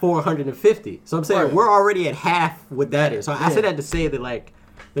about 450. So I'm saying Right. we're already at half what that is. So I said that to say that like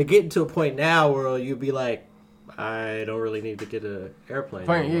they're getting to a point now where you'd be like, I don't really need to get an airplane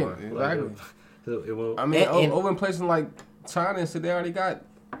Plane, yeah, anymore. exactly. So it won't, I mean, and- over in places like China and shit, they already got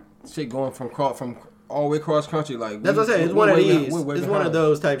shit going from all the way across country. Like that's what I'm saying. It's one of these. We're way It's one of behind.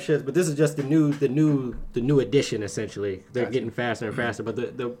 those type shits. But this is just the new edition. Essentially, they're Gotcha. getting faster and faster. But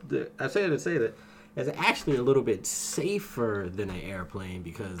the I say to say that it's actually a little bit safer than an airplane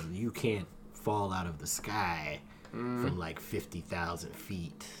because you can't fall out of the sky from like 50,000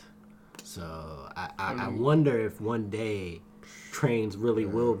 feet. So I wonder if one day trains really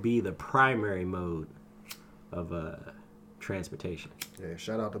will be the primary mode of transportation. Yeah,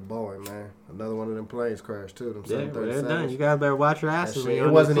 shout out to Boeing, man. Another one of them planes crashed too. Them Yeah, well, they're 737s. done. You guys better watch your That asses. shit, when you're it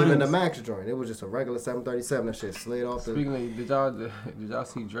on wasn't these even the planes. Max joint. It was just a regular 737. That shit slid off the. Speaking of, did y'all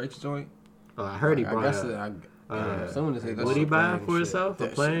see Drake's joint? Oh, I heard he I brought guess up. someone to say that What he shit buy plane for shit. himself? A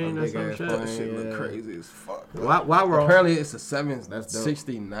That plane or shit, some big-ass shit? plane. That shit look Yeah. crazy as fuck. Why we're all... Apparently it's a 7 That's dope.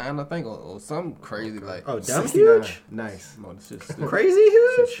 69, I think, or something crazy like. Oh, dumb 69. huge? Nice. No, this shit's stupid. Crazy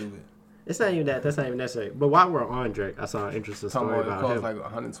Shit's huge? stupid. It's not even that. That's not even necessary. But while we're on Drake, I saw an interesting story It about costs him. like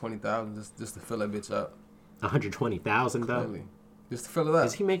 120,000 just to fill that bitch up. 120,000 though. Clearly. Just to fill it up.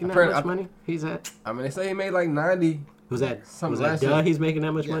 Is he making that Apparently, much money? He's at. I mean, they say he made like 90. Was that Something last last year. He's making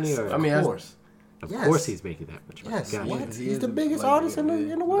that much money, or I mean, Of course. of yes. course he's making that much money. Yes. Gotcha. What? He He's is the biggest like, artist in yeah, the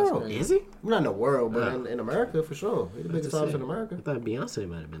that's world. crazy. Is he? Not in the world, but in America for sure. He's the biggest artist in America. I thought Beyonce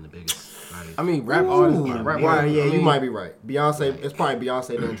might have been the biggest artist. I mean, rap artists. Ooh, Rap yeah, artists. yeah, I you mean, might be right. Beyonce, it's probably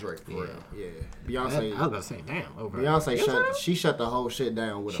Beyonce then Drake. For real. Yeah, I was Beyonce. gonna say, damn. Over Beyonce shut the whole shit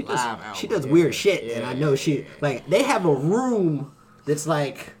down with She a live does, album. she does Yeah. weird shit, Yeah. and I know she like they have a room that's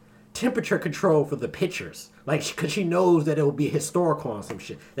like temperature control for the pictures, like because she knows that it will be historical on some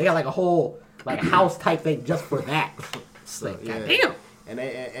shit. They got like a whole like house type thing just for that. It's like, Yeah. goddamn.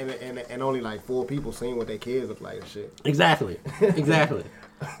 And only like 4 people seen what their kids look like and shit. Exactly.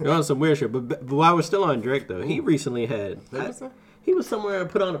 You're on some weird shit. But while we're still on Drake though, he recently had. He was somewhere and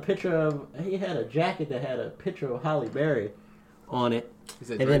put on a picture of. He had a jacket that had a picture of Halle Berry on it,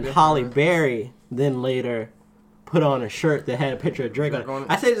 said and Drake then Halle Berry then later put on a shirt that had a picture of Drake on it.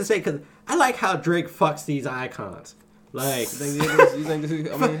 I say this to say because I like how Drake fucks these icons. Like, You think this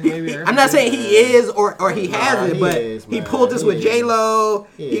is, I mean, maybe I'm not saying he is or he has it, he but is, he man. pulled this with He J is. Lo.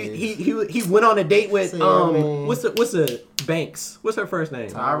 He He went on a date with See, I mean- what's the Banks? What's her first name?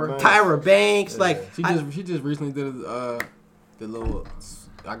 Tyra. Tyra Banks. Like She just recently did the little,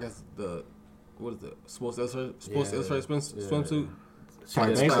 I guess what is it? Sports Illustrated swimsuit. Tyra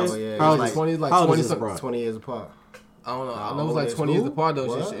It's Banks. probably, yeah, How old it's is- like 20, like how old 20 is this something. broad? 20 years apart. I don't know. I How know it was old like is 20 years who? apart though.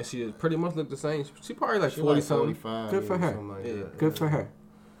 What? She pretty much looked the same. She probably like She 40 like something. 45. Good for her. something like that. Good for her.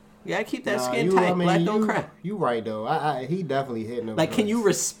 Yeah, I keep that Nah, skin you- tight. I mean, Black don't crack. You right though. He definitely hitting them. Like, can you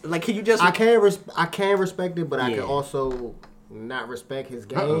just? I can respect it, but I Yeah. can also not respect his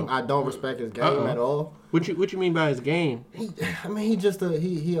game. I don't respect his game at all. What you mean by his game? He just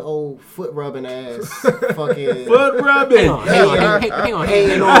he an old foot rubbing ass fucking Foot rubbing. Hang on.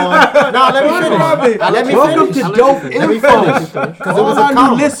 hating on. No, let me finish. Let me Welcome finish. to Dope Let me Info. finish. Because it All was a our new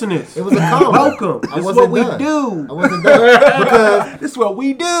comment. listeners. It was a comment. Welcome. I This is wasn't what we done. do. I wasn't done because This is what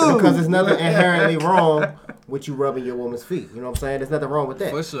we do. because there's nothing inherently wrong with you rubbing your woman's feet. You know what I'm saying? There's nothing wrong with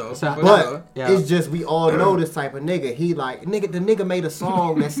that. For sure. So- For But sure. Yeah. it's just we all know this type of nigga. He like the nigga made a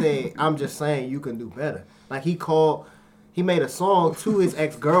song that said, "I'm just saying you can do better." Like he made a song to his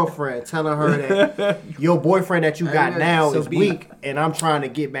ex-girlfriend telling her that your boyfriend that you got now so is be- weak and I'm trying to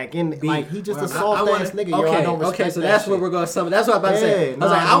get back in. Like he just a soft wanna- ass nigga. Yo, I don't respect okay, so that that's shit. what we're gonna sum. That's what I'm about to say. Yeah, I was nah,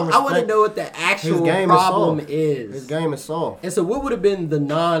 like, I don't I want to respect- know what the actual His game problem is soft. is. His game is soft. And so, what would have been the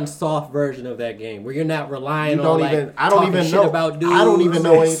non-soft version of that game, where you're not relying You don't on like even. I don't talking even shit know. about dudes? I don't even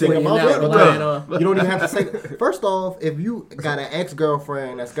know where anything you're about not that. relying on. You don't even have to say. First off, if you got an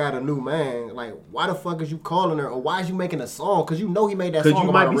ex-girlfriend that's got a new man, like why the fuck is you calling her, or why is you making a song? Because you know he made that song Because you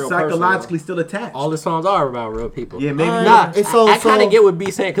about might a be real psychologically person. still attached. All the songs are about real people. Yeah, maybe. Nah, It's so- I kind so- of get what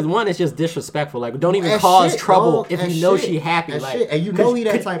B saying because one, it's just disrespectful. Like, don't even That cause shit, trouble dog. if That you know shit. she happy. That Like, shit. And you know he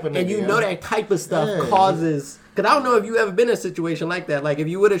that type of and nigga, you yeah. know that type of stuff Yeah. causes. Because I don't know if you ever been in a situation like that. Like, if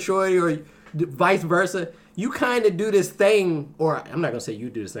you would have shorty or vice versa, you kind of do this thing, or I'm not gonna say you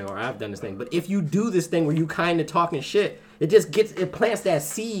do this thing, or I've done this thing, but if you do this thing where you kind of talking shit, it plants that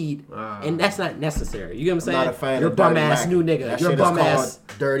seed, and that's not necessary. You get what I'm I'm saying? not a fan You're of bum dirty ass macking. new nigga. That You're shit bum is ass.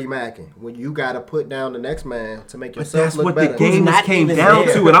 called dirty macking. When you gotta put down the next man to make But yourself that's look what better. the game not came even down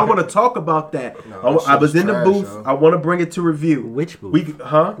there. to, and I want to talk about that. No, that I was shit's in the trash, booth. yo. I want to bring it to review. Which booth?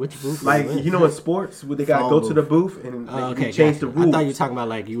 Which booth Like was it? you know, in sports, where they gotta go Phone to the booth and Oh, they okay, change gotcha. the rules. I thought you were talking about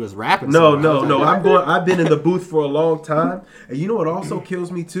like you was rapping. No, somewhere. I was no, like, no. I've been in the booth for a long time, and you know what also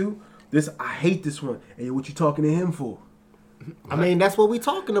kills me too? I hate this one. Hey, what you talking to him for? I mean, that's what we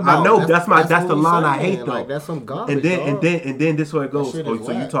talking about. I know that's what the we line I saying. hate though. Like, that's some garbage. And then dog. and then this way it goes. shit Oh, is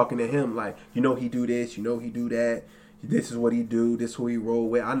so you whack. talking to him like you know he do this, you know he do that. This is what he do. This is who he roll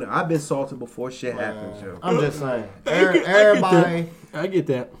with. I know I've been salted before shit happens, yo. I'm just saying. Everybody, I get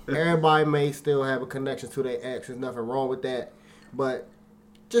that. everybody may still have a connection to their ex. There's nothing wrong with that, but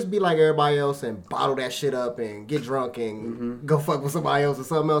just be like everybody else and bottle that shit up and get drunk and go fuck with somebody else or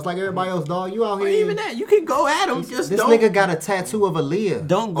something else. Like everybody else, dog. You out Or here. even that, you can go at him. Just This don't. nigga got a tattoo of Aaliyah.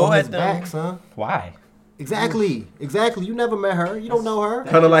 Don't go on his at them. back, son. Why? Exactly. You never met her. You don't know her.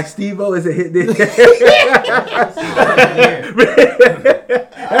 Kind of like Steve-O, is it hit this?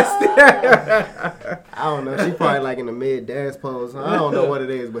 I don't know. She probably like in the mid dance pose. I don't know what it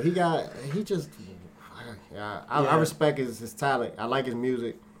is, but I respect his talent. I like his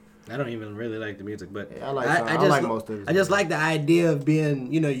music. I don't even really like the music, but I like most of his I just like the idea of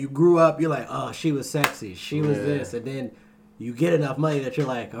being, you grew up, you're like, oh, she was sexy, she was this, and then you get enough money that you're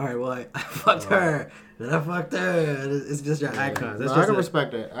like, all right, well, I fucked her, then I fucked her. It's just your icons. That's No, just I can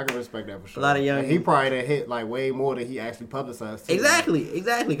respect that. I can respect that for sure. A lot of young- And he probably done hit like way more than he actually publicized. Too. Exactly,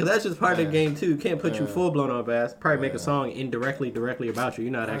 because that's just part of the game too. You can't put you full blown on ass. Probably make a song directly about you. You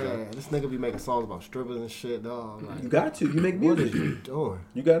know how that goes. Man, this nigga be making songs about strippers and shit, dog. Like, You got to. You make what music. is you doing?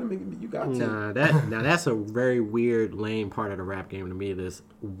 You gotta make. You got to. Now that's a very weird, lame part of the rap game to me. This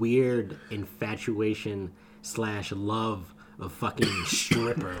weird infatuation / love of fucking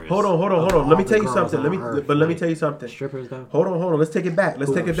strippers. Hold on. Of Let me all tell the you girls something. on Earth, Let me like, tell you something. Strippers though. Hold on. Let's take it back.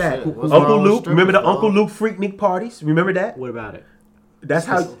 Let's take it back. shit. What's wrong Uncle with Luke. Remember the strippers, Uncle dog? Luke Freaknik parties? Remember that? What about it? That's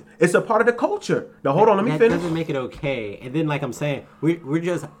how. It's a part of the culture. Now hold on. Let me That finish. doesn't make it okay. And then, like I'm saying,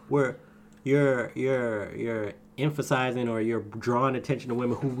 you're emphasizing or you're drawing attention to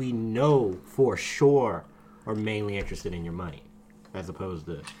women who we know for sure are mainly interested in your money, as opposed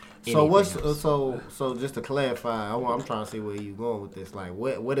to. So what's anything else. so just to clarify, I'm trying to see where you going with this. Like,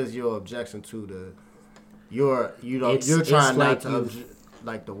 what is your objection to the? You're It's trying not like to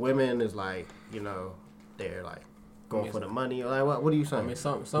like the women is like they're like going for the money or like what are you saying? I mean,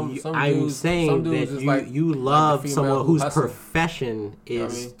 some I'm dudes, saying some that dudes is like you like love the female someone who whose hustle. profession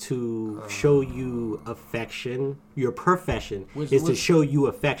is I mean? to show you affection. Your profession Which- is to which- show you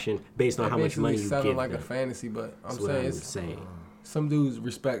affection based on That how much basically money you sounding give like them. a fantasy, but I'm That's what saying I'm it's saying. some dudes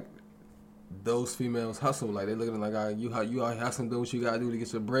respect those females hustle. Like they looking like you out hustling, doing what you gotta do to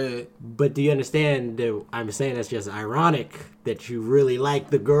get your bread. But do you understand that I'm saying that's just ironic that you really like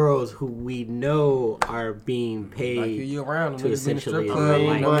the girls who we know are being paid Like you around them, to niggas be in the strip essentially club.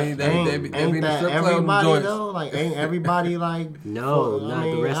 like- You know what I mean? They ain't, be in ain't the that strip club. them everybody joints. though? Like ain't everybody like? No, I not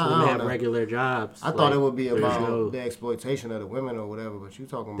mean, the rest of I them don't have know. regular jobs. I thought Like, it would be there's about no- the exploitation of the women or whatever, but you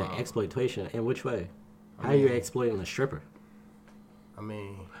talking the about exploitation. In which way? How are you exploiting a stripper? I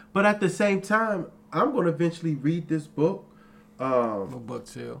mean, But at the same time, I'm gonna eventually read this book. No buck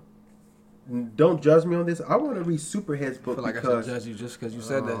chill. Don't judge me on this. I want to read Superhead's I book feel like I because should judge you just because you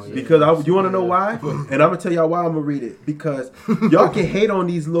said that. shit. you want to know why? And I'm gonna tell y'all why I'm gonna read it because y'all can hate on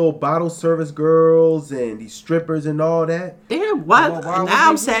these little bottle service girls and these strippers and all that. Damn, why? Why would Now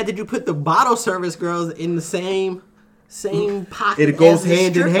I'm you- sad that you put the bottle service girls in the same pocket. It goes as the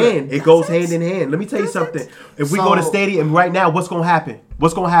hand in stripper. hand. It goes hand in hand. Let me tell you something. If we go to So- stadium right now, what's gonna happen?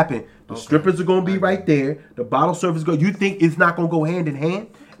 What's gonna happen? The strippers are gonna be right there. The bottle service girl. You think it's not gonna go hand in hand?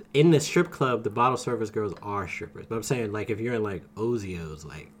 In the strip club, the bottle service girls are strippers. But I'm saying, like, if you're in like Ozio's,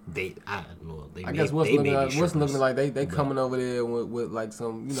 like I don't know. I guess what's looking like they coming over there with like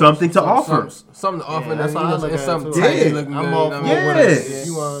some Something to offer. something to offer. yeah, that's and, how I and look at it something too. tight Yeah. looking I'm good. all you know for what I mean? Yes. If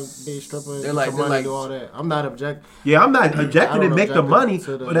you want to be a stripper, They're get like- some they're money, like- do all that. I'm not objecting. Yeah, I'm not I objecting to don't make the object money,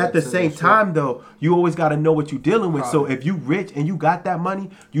 to the- but at the to the same shit. time, though, you always got to know what you're dealing with. So Right. if you rich and you got that money,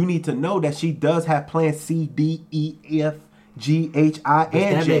 you need to know that she does have plans C, D, E, F, G, H, I,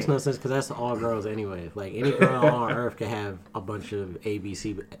 and That J. makes no sense because that's all girls anyway. Like any girl on earth can have a bunch of A, B,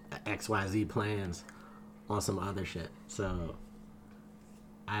 C, X, Y, Z plans on some other shit. So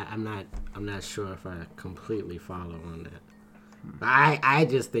I'm not sure if I completely follow on that. But I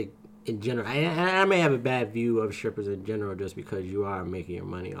just think in general, I may have a bad view of strippers in general just because you are making your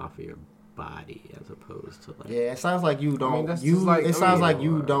money off of your body as opposed to like. Yeah, it sounds like you don't. that's you just like- it I sounds mean, like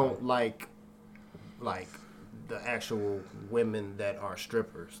you don't like the actual women that are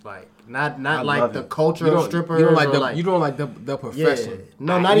strippers. Like not like love the it. culture You of don't, strippers. you don't like or the like you don't like the yeah. profession.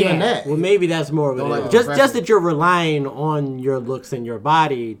 No, not even that. Well, maybe that's more of Don't it. like the Just profession. that you're relying on your looks and your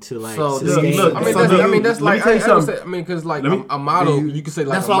body to like So, sustain. look, I mean, So that's, do I you- mean, that's let me like tell you I would something. say, I mean, because like Let me- a model, do you could say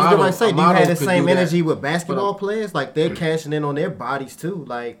like That's a what I was model. going to say. a Do you model have the could same do that. energy with basketball players? Like they're cashing in on their bodies too.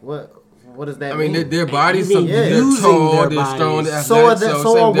 Like what does that I mean, mean? their bodies, You some, mean they're using tall, their they're strong, they're bodies. so are athletic,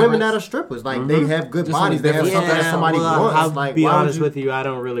 so same are women difference. that are strippers. Like they have good Just bodies. They have difference. something that somebody wants. I'll like be why would honest you? with you, I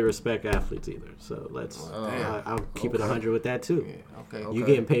don't really respect athletes either. So let's. I'll keep it 100 with that too. Okay. You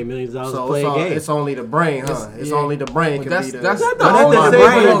getting paid millions of dollars to So play a game. it's only the brain, huh? It's yeah. only the brain But can that's- be the. that's- Not the But only at the brain,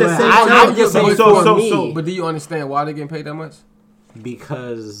 same- at the but same I'm time- just saying so- for me so- But do you understand why they getting paid that much?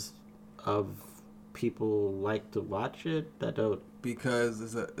 because of people like to watch it that don't. Because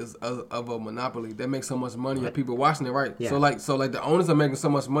it's of a monopoly. They make so much money and people watching it, right? Yeah. So like the owners are making so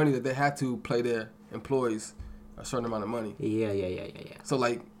much money that they have to pay their employees a certain amount of money. Yeah. So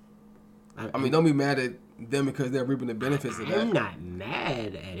like, I mean, don't be mad at them because they're reaping the benefits of that. I'm not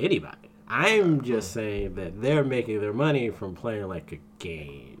mad at anybody. I'm just saying that they're making their money from playing like a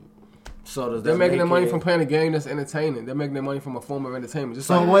game. So does They're that making their make money it- from playing a game that's entertaining. They're making their money from a form of entertainment. Just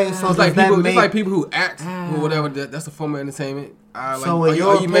So like, wait, so just does like that people, make- just like people who act or whatever. That's a form of entertainment. So Like, in are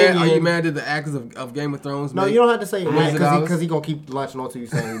your you mad? Are you opinion- mad that the actors of Game of Thrones? No, make you don't have to say millions mad of because dollars? he gonna keep latching on to you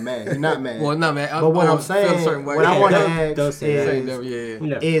saying he's mad. He's not mad. Well, not mad. But what I'm I feel a certain saying, way. what I want to Don't ask say that. is,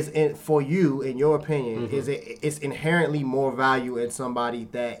 Yeah. is for you, in your opinion, is it's inherently more value in somebody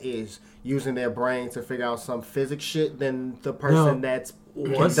that is using their brain to figure out some physics shit than the person that's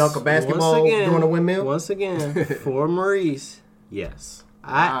can dunk a basketball doing a windmill? Once again, for Maurice, yes.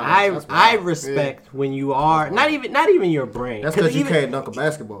 That's I wild. respect when you are not even your brain. That's because you even- can't dunk a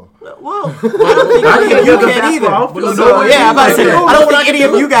basketball. Well, I don't think any of you can either. Basketball. So, yeah, I'm about to say, You I don't don't know think any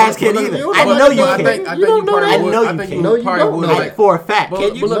of you guys can either. You I don't know know you that. can. I think You don't you know probably that. would. I know I you think can. you No, you probably don't would. know Like, for a fact, But-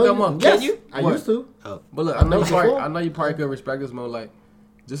 can you? but look, No, I'm up. yes, Can you? I What? used to. But look, I know before. I know you probably could respect this more like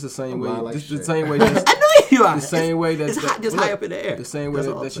just the same way, lying like just the shit. same way, just I know you are. the same way that It's just high up in the air. the same way That's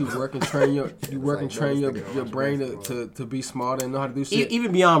that, all that I'm you saying. work and train your brain to be smarter and know how to do shit.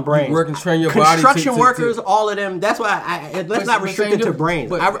 Even beyond brains, work and train your body to- construction to- workers, all of them. That's why let's not But restrict it to saying- brains.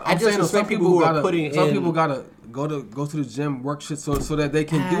 but I I'm just saying respect some people who are gotta- putting some in. people gotta go to the gym, work shit so that they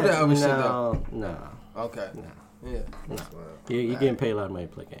can do that other shit though. No. Okay. Yeah. You're getting paid a lot of money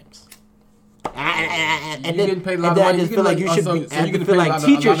to play games. And You then, getting paid a lot and of then money. I just You feel like getting you should like- be. so I you getting feel paid like a lot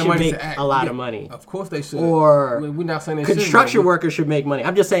teachers of should money make to act. a lot Yeah. of money. Of course they should. Or we're not saying they should. construction workers should make money.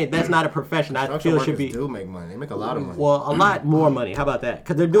 I'm just saying that's not a profession. I Construction feel workers should be. do make money. They make a lot of money. Well, a lot more money. How about that?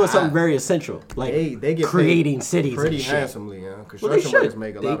 Because they're doing something very essential, like They get creating paid cities pretty and shit. handsomely. Yeah, Well, they construction workers should.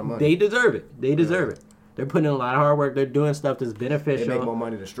 make a lot of money. They deserve it. They deserve it. They're putting in a lot of hard work. They're doing stuff that's They beneficial. make more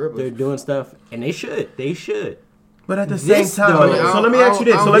money than strippers. They're doing stuff, and they should. They should. But at the same This, time, though- so let me ask you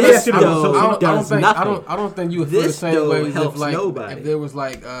this. So let me This, ask you this. though, So- I does think nothing. I don't think you would feel the This, same though, way as helps if like nobody. if there was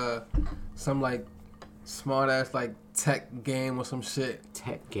like some like smart ass like tech game or some shit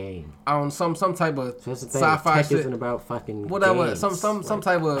Tech game. on some type of So that's the thing. sci-fi Tech shit. isn't about fucking Whatever, games. some Like,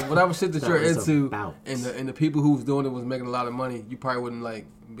 type of whatever shit that that's you're what it's into, about. and the people who's doing it was making a lot of money. You probably wouldn't like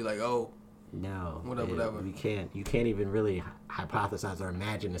be like, oh, No, Whatever. You can't even really hypothesize or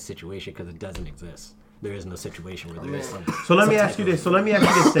imagine a situation because it doesn't exist. There is no situation where there is some. So let me some ask you type this. So let me ask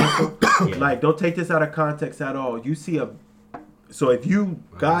you this, Stanko. Yeah. Like, don't take this out of context at all. You see so if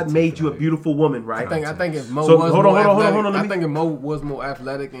God made you a beautiful woman, right? I think if Mo So, was hold on, more hold on, hold on, athletic, hold on, let I me- think if Mo was more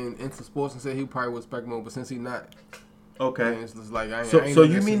athletic and into sports and said he probably would respect Mo, but since he's not, Okay. it's just like I ain't. So- I ain't so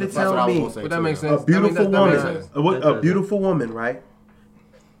in you that mean to shit. tell That's what I was me gonna say, But that too, makes yeah. sense. A beautiful that makes woman, sense. That a does. beautiful woman, right?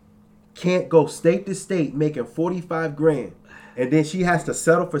 Can't go state to state making 45 grand, and then she has to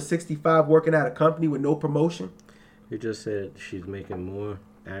settle for 65 working at a company with no promotion. You just said she's making more,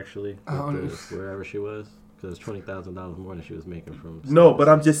 actually, with wherever she was. Because it's $20,000 more than she was making from. No, but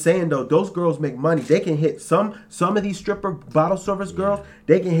I'm just saying though, those girls make money. They can hit some of these stripper bottle service girls.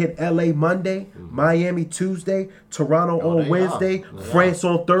 They can hit LA Monday, Miami Tuesday, Toronto Oh, on they Wednesday, are. They France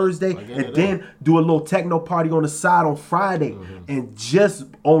on Thursday, Again, and it then do a little techno party on the side on Friday, and just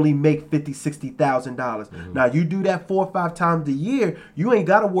only make $50,000-$60,000. Now you do that 4 or 5 times a year, you ain't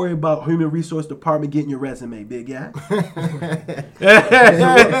got to worry about human resource department getting your resume, big guy.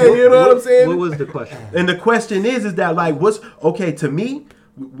 You know what I'm saying? What was the question? And the question is that like, what's okay to me?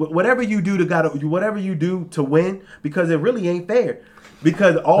 Whatever you do whatever you do to win, because it really ain't fair.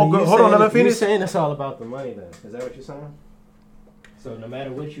 Because all girls, hold on, let me You're finish. saying it's all about the money, then? Is that what you're saying? So no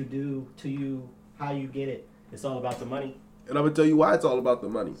matter what you do to you, how you get it, it's all about the money. And I'm gonna tell you why it's all about the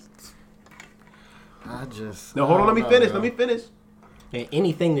money. I just. Now hold on, let me finish. Yo. Let me finish. And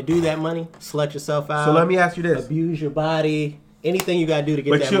anything to do that money, slut yourself out. So let me ask you this. Abuse your body. Anything you gotta do to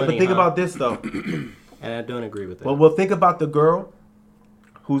get But that money. think huh? about this though. And I don't agree with that. Well, think about the girl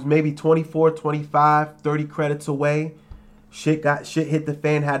who's maybe 24, 25, 30 credits away. Shit hit the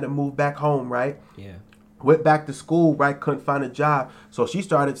fan, had to move back home, right? yeah. Went back to school, right? Couldn't find a job. So she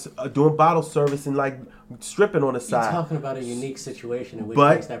started doing bottle service and like stripping on the You're side. talking about a unique situation in which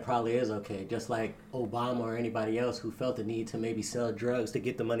But- case that probably is okay. Just like Obama or anybody else who felt the need to maybe sell drugs to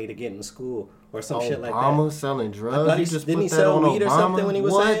get the money to get in school or some shit like that. Obama selling drugs. thought You he- just didn't put he that sell on weed or Obama? something when he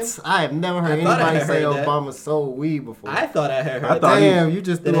was what? saying? I have never heard I thought I anybody had say heard that. Obama sold weed before. I thought I had heard I thought that. he- Damn, you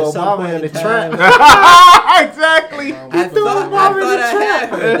just threw Then at some Obama point in the in time- trap. Exactly. I thought I had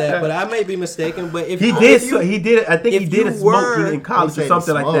heard that, but I may be mistaken. But if He you- did. if you- He did. I think he if did a you smoke were- in college He said or he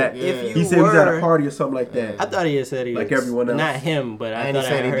something like smoked, that. yeah. If He you said he was at a were- party or something like that. I thought he had said he Like was, everyone else. not him, but I And he thought I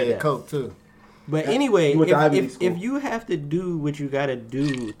said had he heard did that. coke too. But anyway, He went to Ivy League if school. you have to do what you got to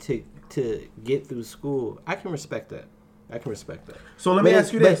do to get through school, I can respect that. I can respect that. So let me But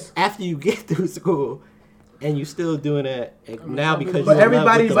ask you but this. after you get through school, and you still doing it now because but you in love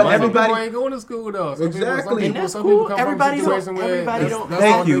everybody- with the but money. everybody- People ain't going to school though. Some Exactly. And that's some cool. people come Everybody from a don't- situation where everybody that's- don't- that's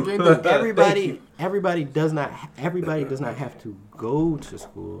Thank all you. they can do. Everybody does not have to go to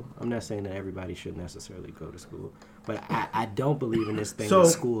school. I'm not saying that everybody should necessarily go to school, but I don't believe in this thing So- that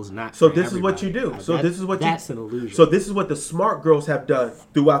school's not. So for this is what you everybody. do. So That- this is what that's an illusion. So this is what the smart girls have done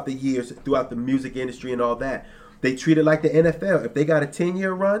throughout the years, throughout the music industry and all that. They treat it like the NFL. If they got a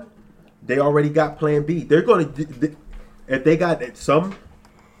 10-year run, they already got Plan B. They're going to, if they got some,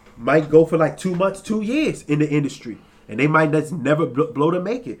 might go for like 2 months, 2 years in the industry, and they might just never blow to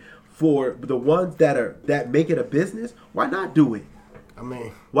make it. For the ones that make it a business, why not do it? I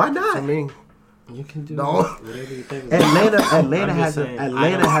mean, Why not? I mean, you can do No. whatever you think. is Atlanta I'm has just a saying,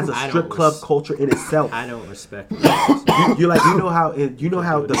 Atlanta has a I don't strip club res- culture in itself. I don't respect it. You like you know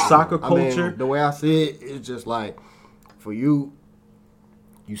how the soccer I culture. mean, the way I see it, it's just like, for you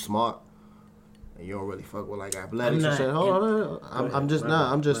smart, and you don't really fuck with like athletics I'm and shit. not- Hold on, I'm just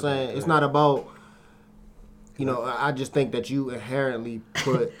not. I'm just saying, it's not about. You know, I just think that you inherently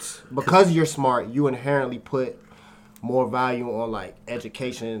put, because you're smart, you inherently put more value on like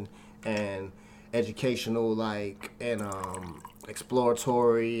education and educational and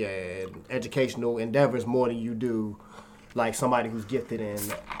exploratory and educational endeavors more than you do like somebody who's gifted in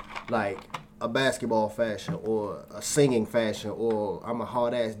like a basketball fashion or a singing fashion or I'm a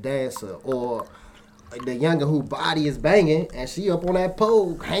hard ass dancer or the younger who body is banging and she up on that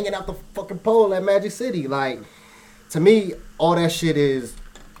pole hanging out the fucking pole at Magic City. Like, to me, all that shit is,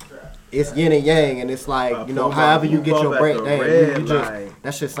 it's yin and yang, and it's like, you know, however you get your break down, you just,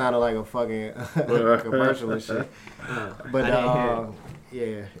 that shit sounded like a fucking commercial and shit. But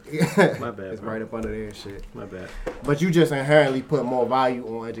yeah, My bad, it's bro. right up under there and shit. My bad. But you just inherently put more value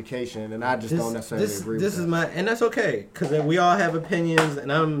on education, and I just don't necessarily agree with This that. is my, and that's okay, because we all have opinions, and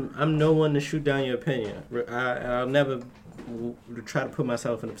I'm no one to shoot down your opinion. I'll never try to put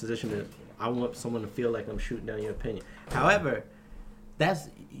myself in a position that I want someone to feel like I'm shooting down your opinion. However, that's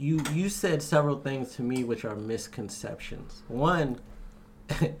you said several things to me which are misconceptions. One,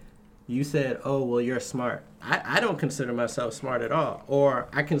 you said, "Oh, well, you're smart." I don't consider myself smart at all, or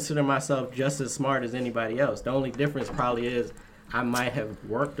I consider myself just as smart as anybody else. The only difference probably is I might have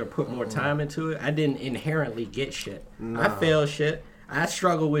worked or put more time into it. I didn't inherently get shit. I failed shit. I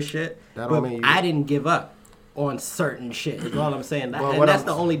struggle with shit, That don't but mean you- I didn't give up on certain shit. Is all I'm saying. But And that's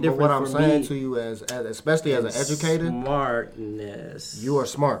the only but difference what I'm for saying me. to you as especially as an educator, Smartness. you are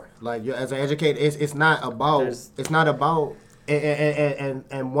smart. Like, you're, as an educator, it's not about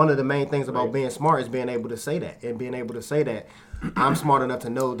and one of the main things about being smart is being able to say that and being able to say that I'm smart enough to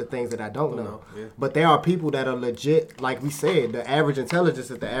know the things that I don't know. Yeah. But there are people that are legit, like we said, the average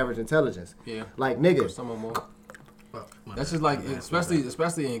intelligence is the average intelligence. Yeah. Like, nigga, Some of them more. That's just like,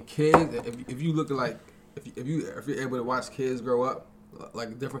 especially in kids. If you look at like, if you're able to watch kids grow up,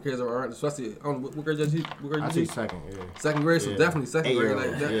 like different kids aren't, especially what grade you? I see second. Yeah. Second grade, so Yeah. definitely second grade.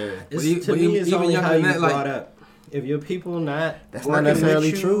 8-year-old, Like that. yeah. But To me, it's only how you that, brought up. If your people not That's not working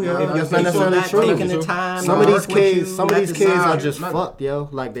necessarily with you, true, yo. if your That's not people necessarily not true. taking the time, Some to of these work with kids, you, some of not these to kids sign- are just not- fucked, yo.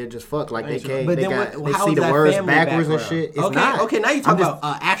 Like, they're just fucked. Like, they Ain't can't. But They then got. what, They how see is the that words family backwards and background? shit. It's okay, not. okay. Now you I'm talk just-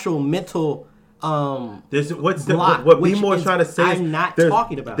 about actual mental. What block, B-More's which trying to say is I'm not there's-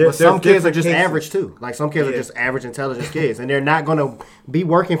 talking about. there- But some there's kids are different just cases. average too. Like, some kids are Yeah. just average intelligent kids, and they're not gonna be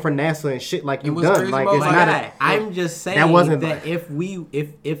working for NASA and shit like you've what's done. crazy Like, about it's My not. guy, I'm just saying that wasn't- that if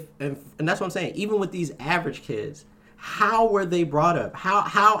and that's what I'm saying. Even with these average kids, how were they brought up?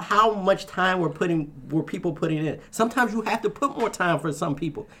 How much time were people putting in? Sometimes you have to put more time for some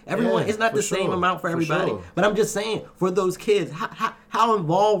people. Everyone, Yeah, it's not for the same sure, amount for for everybody. sure. But I'm just saying, for those kids, how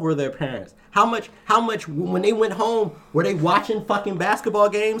involved were their parents? How much when they went home, were they watching fucking basketball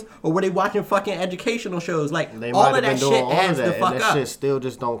games or were they watching fucking educational shows? Like, They all might of have that been shit doing all of adds the that, fuck and that up. shit still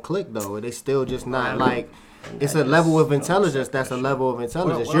just don't click though. They still just not I like. It's a level of intelligence. That's a level of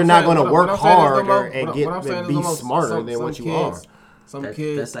intelligence. What You're I'm not saying- gonna what work I'm saying is harder what and I'm get saying and is be almost smarter some than what you kids- are. Some That's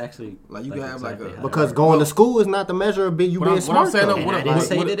kids, actually like, you can have, like, exactly a- how Because it going is. to school is not the measure of you being smart. saying, though. though, And I didn't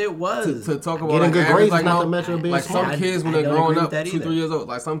say that it was. to talk about Getting like good average, grades is like, not no, the measure of being like smart. some kids when I they're don't growing agree up with that 2-3 either. years old,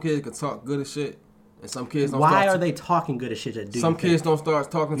 like some kids can talk good as shit, and some kids don't. Why start are they talking good as shit at Some kids don't start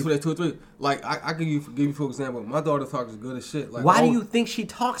talking until they're 2-3. Like I give you for example, my daughter talks good as shit. Like, Why do you think she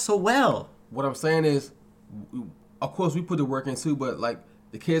talks so well? What I'm saying is, of course we put the work in too, but like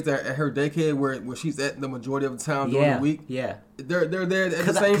the kids that are at her daycare where she's at the majority of the time during the week, yeah. they're there at the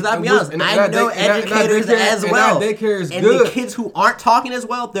Because same. I'll be honest, I know educators as well. And that daycare is and good. the kids who aren't talking as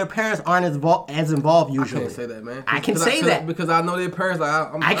well, their parents aren't as involved I usually. can't say that, man. I can say that. because I know their parents. Like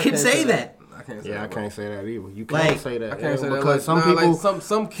I can can't say that. I can't say Yeah, I that. can't say that either. You can't Like, say that. I can't say that. because Like, some people,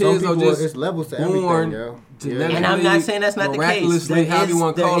 some kids are just it's levels to born everything, yo. genetically, And I'm not saying that's not the case. miraculously, There however you is-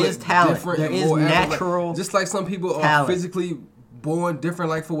 want to call there it, is talent. different There and is more average. natural Like, just like some people are talent. physically born different,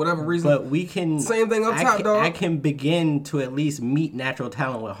 like for whatever reason. But we can Same thing up top, dog. I can begin to at least meet natural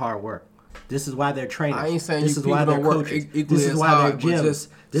talent with hard work. This is why they're trainers. I ain't saying this you is why people they're don't work coaches. equally This is as why hard, but they're gyms. just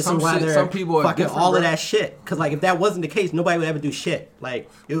This some is why shit- they're some people are fucking different, all of bro. that shit. Because like if that wasn't the case, nobody would ever do shit. Like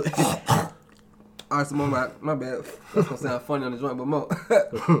it, All right, so my bad. That's gonna sound funny on the joint, but Mo,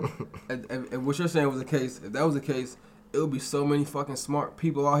 if what you're saying was the case, if that was the case, it would be so many fucking smart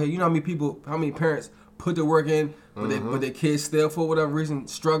people out here. You know how many parents put the work in, but their kids still for whatever reason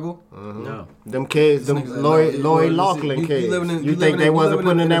struggle. no. Them kids, them Niggas like, Lori no, Loughlin you kids. living in- You you think they living wasn't in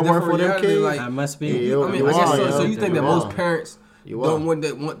putting in a that work different for them reality, kids? like- I must be. Yeah, I mean, you I guess are, so. yo. So you think that You most are. parents You don't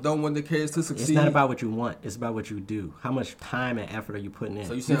are. want their kids to succeed? It's not about what you want. It's about what you do. How much time and effort are you putting in?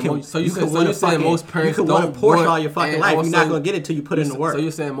 So you saying can- most- so you can saying- so want you're a saying fucking- most parents you can want don't a Porsche want- all your fucking and life. You're not also- gonna get it till you put in the work. So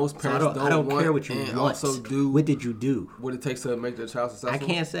you're saying most So parents I don't want care what you and want. also do What did you do? what it takes to make their child successful.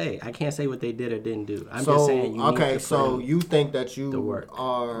 I can't say what they did or didn't do. I'm So just saying you need okay, to so put in you think that you the work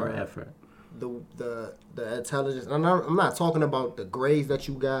or are effort. the intelligence? And I'm not talking about the grades that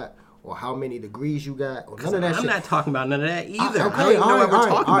you got or how many degrees you got or none of that I'm shit. not talking about none of that either. Okay, I don't even know why we're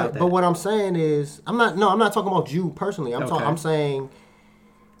talking about that. But what I'm saying is, I'm not talking about you personally. Okay. I'm saying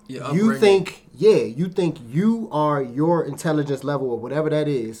Your you upbringing. think you are your intelligence level or whatever that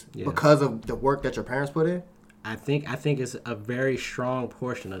is Yeah. because of the work that your parents put in. I think it's a very strong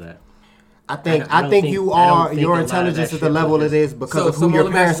portion of that. I think I don't think think- you I don't are think your a lot of that intelligence is the shit level was it is because of So who Mo, your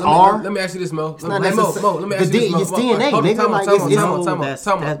let me ask- parents let me- are. Let me ask you this, Mo. not Mo, let me necessarily- ask you this, Mo. it's DNA, Hold on, nigga, time out, like, time out, it's- time out, No, time out, that's-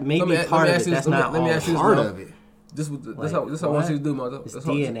 time out. that may Let be me- part let me of ask it. you That's this, not let me all ask you this, part Mo. of it. This what Like, I want you what? to do, Mo. It's That's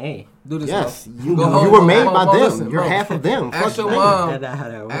DNA. Do this, Yes, Mo. you Go home, were Mo, made Mo, by Mo, them. listen, You're Mo. half of them. Ask Fuck your that. mom. That's how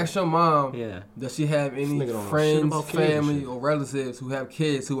that works. Ask your mom. Yeah. Does she have any nigga don't know shit friends, about kids and family, shit. or relatives who have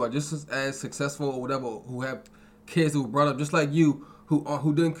kids who are just as successful or whatever, who have kids who were brought up just like you,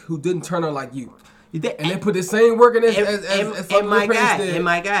 who didn't turn out like you, and they put the same work in as And my your parents guy, did. and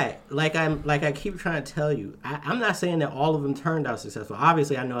my guy, like I keep trying to tell you, I'm not saying that all of them turned out successful.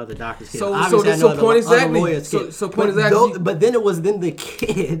 Obviously, I know other doctors' kids. So- Obviously, so- I know so other, point other exactly. lawyers' So- kids. so point But exactly. But then it was the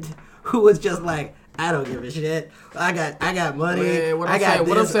kid who was just like, I don't give a shit. I got money. Man, what I I'm got saying, this.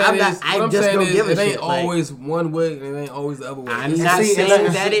 what I'm saying I'm not, is, I what I'm just saying don't is, give a it shit. ain't always one way, and it ain't always the other way. I'm It's- not See, and saying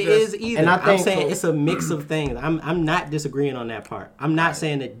that's- that it is either. and I I'm think- saying it's a mix of things. I'm not disagreeing on that part. I'm not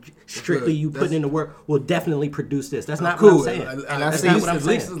saying that strictly good. you putting in the work will definitely produce this. That's not cool. what I'm saying. And I That's see- not what I'm at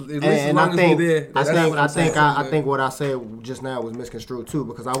least, saying. at least And as long I as think we there. I that's think what I I'm think saying. I think what I said just now was misconstrued too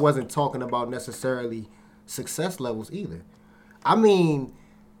because I wasn't talking about necessarily success levels either. I mean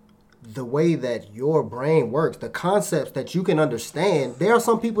the way that your brain works, the concepts that you can understand. There are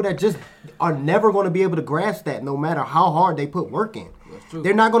some people that just are never going to be able to grasp that, no matter how hard they put work in. true.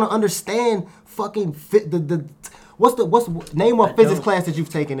 They're not going to understand fucking what's name a physics class that you've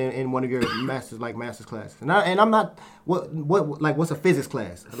taken in one of your master's classes. And I'm not what's a physics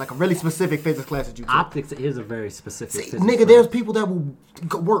class? Like a really specific physics class that you take. Optics is a very specific. physics Nigga, class. there's people that will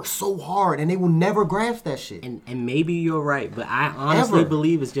work so hard and they will never grasp that shit. And maybe you're right, but I honestly Ever.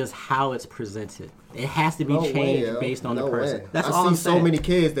 believe it's just how it's presented. It has to be No way, changed yo. based on No the person. way. That's I all see I'm so saying. many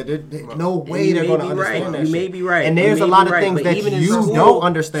kids that no way you they're may going to be understand right. that You shit. may be right. And You there's may a lot be of right. things But that even in you school- don't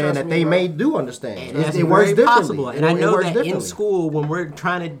understand trust that me, they bro. may do understand. That's It works very differently. possible. And I It know works that differently. in school, when we're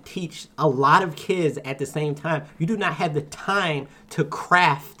trying to teach a lot of kids at the same time, you do not have the time to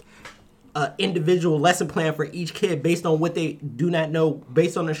craft an individual lesson plan for each kid based on what they do not know,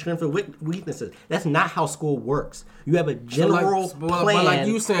 based on their strengths and weaknesses. That's not how school works. You have a general but plan like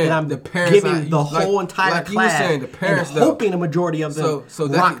you saying, that I'm the parents giving not- the like- whole entire like you were class saying, the parents, and though. hoping the majority of them So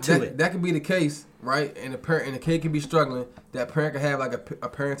rock to it. that could be the case, right? And the kid can be struggling. That parent can have like a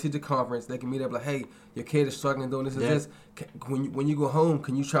parent teacher conference. They can meet up like, hey, your kid is struggling doing this and Yeah. this. When you go home,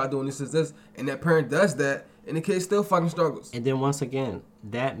 can you try doing this and this? And that parent does that, and the kid still fucking struggles. And then once again,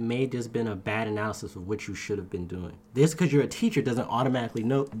 that may just been a bad analysis of what you should have been doing. This because you're a teacher doesn't automatically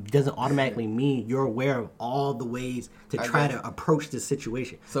mean you're aware of all the ways to try to approach this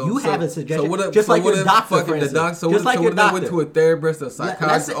situation. You have a suggestion, just like your doctor, for instance. Just like your they doctor. went to a therapist, a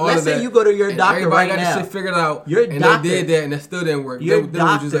psychiatrist, all let's of that. say you go to your and doctor everybody right got now. this shit figured out, Your and doctor- they did that, and it still didn't work. Your They were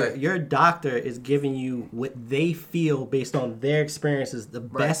just doctor, like, your doctor is giving you what they feel based on their experiences, the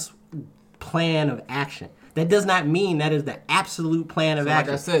best plan of action. That does not mean that is the absolute plan of like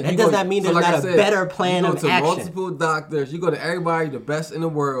action. I said, that you does go- not mean so there's like not I said, a better plan you of go to action. multiple doctors, you go to everybody, the best in the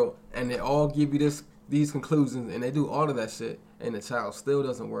world, and they all give you these conclusions, and they do all of that shit, and the child still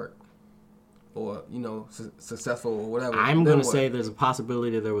doesn't work. or successful or whatever. I'm then going to what? say there's a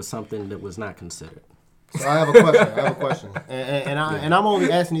possibility there was something that was not considered. So I have a question. And I'm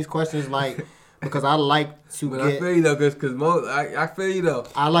only asking these questions like because I like to But I get. feel you though, cause I feel you though.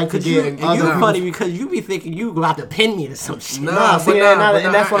 I like to You're get. other funny people's- because you be thinking you about to pin me to some shit. Nah, see, and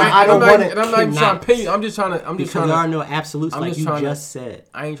that's what I don't want it. And I'm not even trying to pin you. I'm just trying to. Because there are no absolutes I'm like just you trying to- just said.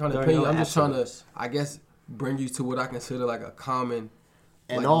 I ain't trying to There are pin you. no I'm just trying to, absolutes. I guess, bring you to what I consider like a common,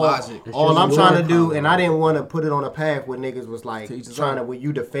 And like, all logic. I'm just trying your to do, comment. and I didn't want to put it on a path where niggas was like To each his trying to, own. with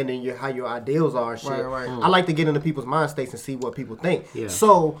you defending how your ideals are and shit. Right. I like to get into people's mind states and see what people think. Yeah.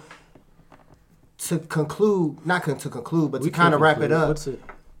 So, to conclude, not to conclude, but to kind of wrap it up. What's it?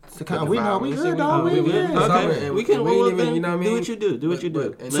 To kind of, we know, we We good, see, dog. we We good. good. Okay, and we can we ain't well, even, then you know what I do mean? what you do. Do what you do.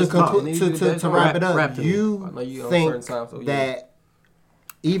 and To Let's talk. conclude, to wrap it up, Wrap to me. I you know you on think certain time, so yeah. that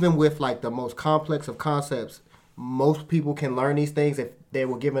even with like the most complex of concepts, most people can learn these things if they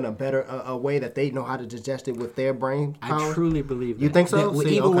were given a better a way that they know how to digest it with their brain power? I truly believe that. You think so? That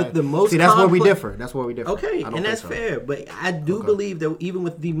See, even okay. with the most See, that's where we complex- differ. That's where we differ. Okay, I don't and think that's so. fair. But I do believe that even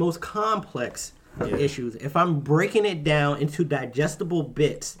with the most complex issues, if I'm breaking it down into digestible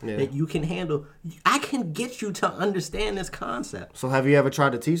bits that you can handle, I can get you to understand this concept. So have you ever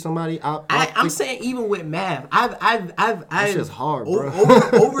tried to teach somebody? I'm saying even with math, I've shit's hard, bro.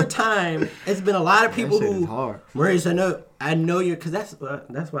 Over time, it's been a lot of people shit who is hard. Maurice, I know you're, because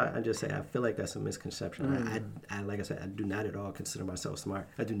that's why I just say I feel like that's a misconception. I like I said, I do not at all consider myself smart.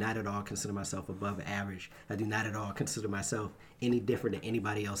 I do not at all consider myself above average. I do not at all consider myself any different than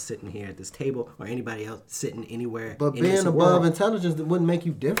anybody else sitting here at this table or anybody else sitting anywhere. But in being this above world. intelligence wouldn't make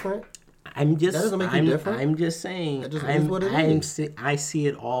you different. I'm just. That doesn't make you different. I'm just saying. That just is what it is. I see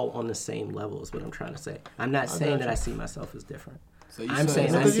it all on the same level. Is what I'm trying to say. I'm not saying that you. I see myself as different. So you I'm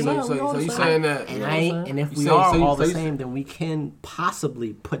saying I Because see. you're not. We all So the you same. saying that? And if You we say- are so you- all the so you- same, then we can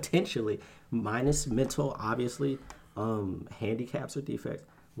possibly, potentially, minus mental, obviously, handicaps or defects,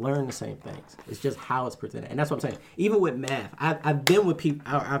 learn the same things. It's just how it's presented, and that's what I'm saying. Even with math, I've been with people.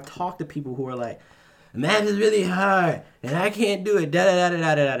 I've talked to people who are like, math is really hard, and I can't do it. Da da da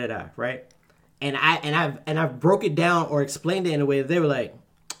da da da da. Right? And I've broke it down or explained it in a way that they were like,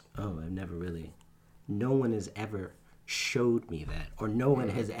 oh, I've never really. No one has ever showed me that, or no one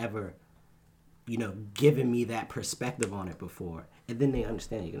has ever, given me that perspective on it before. And then they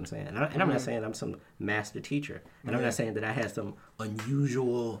understand, you know what I'm saying? And I'm not saying I'm some master teacher. And I'm not saying that I had some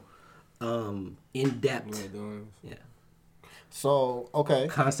unusual, in-depth So okay.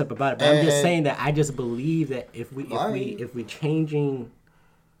 concept about it. But I'm just And- saying that I just believe that if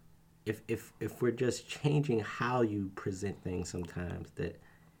we're just changing how you present things sometimes, that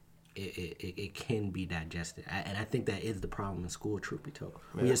it can be digested. And I think that is the problem in school, truth be told.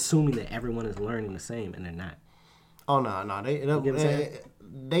 We're assuming that everyone is learning the same, and they're not. Oh no, get what I'm saying?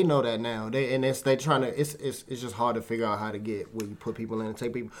 they know that now. They trying to. It's just hard to figure out how to get where you put people in and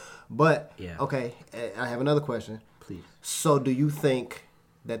take people. But Yeah. okay, I have another question. Please. So do you think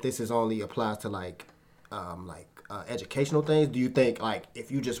that this is only applies to educational things? Do you think like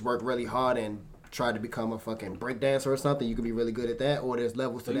if you just work really hard and try to become a fucking breakdancer or something, you could be really good at that, or there's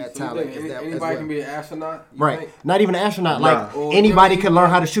levels to that talent? Is that as anybody well? can be an astronaut, you Right, think? not even an astronaut. Nah. Like Or anybody maybe- can learn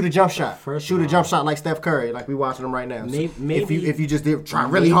how to shoot a jump shot. First Shoot of a all- jump shot like Steph Curry, like we watching him right now. So Maybe if you just try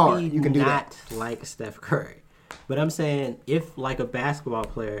really hard, maybe you can do that. Not like Steph Curry. But I'm saying, if like a basketball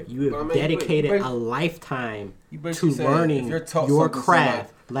player, you have But I mean, dedicated you a basi- lifetime You to basically saying learning if you're taught your something to craft,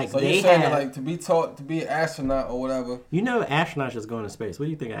 somebody- like so they you're saying have. that, like to be taught to be an astronaut or whatever. Astronauts just going to space. What do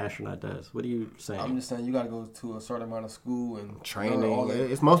you think an astronaut does? What are you saying? I'm just saying you got to go to a certain amount of school and Training. learn all that.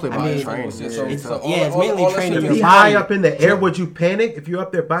 It's mostly about mean, training. So- Yeah. so- It's- so all- yeah, it's all- mainly all that training shit your Be is- body. high up in the air, would you panic if you're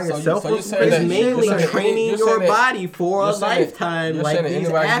up there by So you- yourself? so you're or saying It's that- mainly you're saying- training you're your saying that- body for a you're saying- lifetime. you're Like saying that these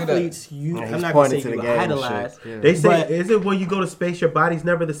anybody can do that. athletes, Yeah, I'm he's not going pointing to say to you the game and idolize. shit. Yeah. They say, But- is it when you go to space, your body's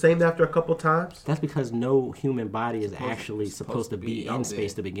never the same after a couple times? That's because no human body is actually supposed to be in out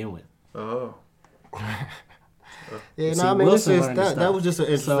space there. to begin with. Oh. Yeah, See, no, I mean, Wilson it's learned that, this that stuff. was just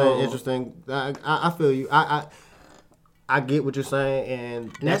an So- interesting. I feel you. I get what you're saying,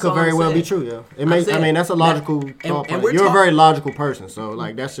 and that that's could all very I'm well be saying. true. Yeah, it makes. I saying mean, that's a that- logical and thought. we're process. You're a talk- very logical person, so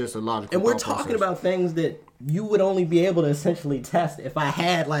like that's just a logical. And we're thought talking process. about things that you would only be able to essentially test if I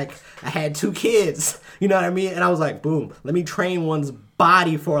had 2 kids. You know what I mean? And I was like, boom, let me train one's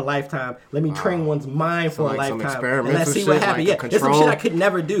body for a lifetime. Let me train one's mind for a like some lifetime. And experiments let's and see what shit, happens. like Yeah, a it's some shit control. I could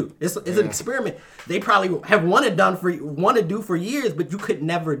never do. It's an experiment. They probably have want to do for years, but you could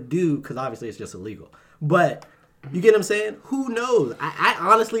never do because obviously it's just illegal. But you get what I'm saying? Who knows? I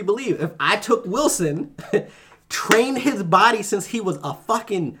honestly believe if I took Wilson, trained his body since he was a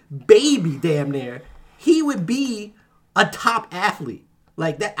fucking baby damn near, he would be a top athlete.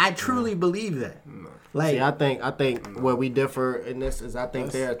 Like that, I truly believe that. Like, See, I think where we differ in this is I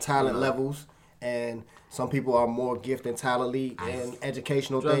think there are talent levels, and some people are more gifted talently in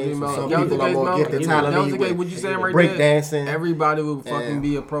educational things. And some people are more gifted talently what you saying right break there. dancing. Everybody would fucking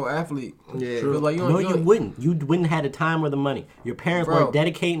be a pro athlete. Yeah. But like, no, you wouldn't. You wouldn't have the time or the money. Your parents weren't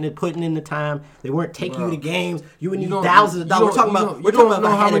dedicating to putting in the time. They weren't taking you to games. You would need thousands of dollars. We're talking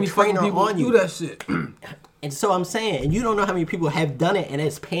about how many a trainer people on you. do that shit. And so I'm saying, and you don't know how many people have done it and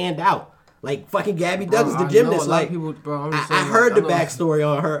it's panned out. Like fucking Gabby Douglas, the gymnast. Like people, bro, I heard the backstory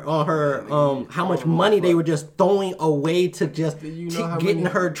on her how much money they were just throwing away to just getting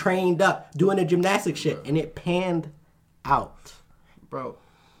her trained up, doing the gymnastics shit, and it panned out. Bro,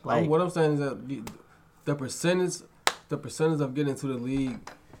 Like, what I'm saying is that the percentage of getting into the league,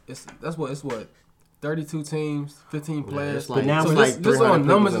 it's what 32 teams, 15 players. like- But now so it's this like on 300 numbers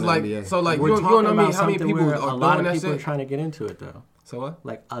people is in the like NBA. so like we're you don't talking know about how many something people where are a lot doing of that people are shit. trying to get into it though. So what?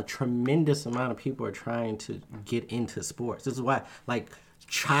 Like a tremendous amount of people are trying to get into sports. This is why, like,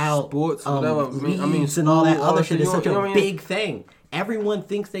 child Sports, whatever. leagues and all that school, all other that shit shit, is such you know a what I mean? big thing. Everyone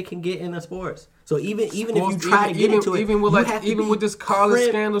thinks they can get into sports. So even if you Sports, try to get into it, even with you like have to even be with this college cream-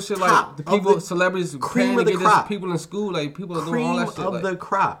 scandal shit, top like the of people, the celebrities cream paying of to the get this crop. people in school, like people are doing cream all that shit. of Like, the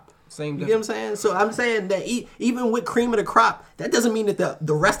crop. same You get what I'm saying? So I'm saying that even with cream of the crop, that doesn't mean that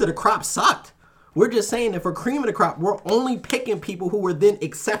the rest of the crop sucked. We're just saying that for cream of the crop, we're only picking people who were then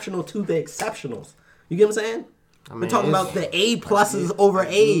exceptional to the exceptionals. You get what I'm saying? We're talking about the A pluses over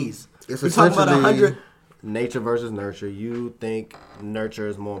A's. It's We're talking about essentially 100. nature versus nurture. You think nurture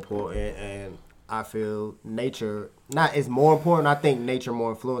is more important, and I feel nature is more important. I think nature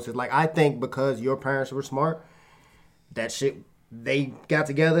more influences. Like I think because your parents were smart, that shit they got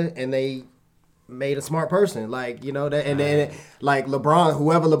together and they made a smart person. Like you know that, and then like LeBron,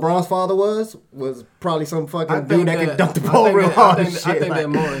 whoever LeBron's father was probably some fucking dude that could dunk the ball real hard. I and think shit. that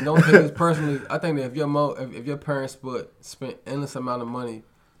more. And don't take this personally. I think that if your parents spent endless amount of money,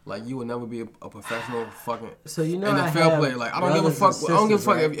 like you would never be a professional fucking So you know I NFL have player. Like I don't give a brothers fuck. and I don't give a sisters,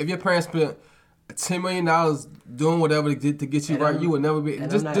 fuck right? if your parents spent $10 million doing whatever to get you And right. I'm- You would never be and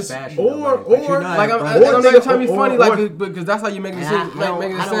just I'm not just. bashing or- nobody, but you know I or- have Like I'm brothers- not trying to be or- funny, or- like because that's how you make it And seem, I don't-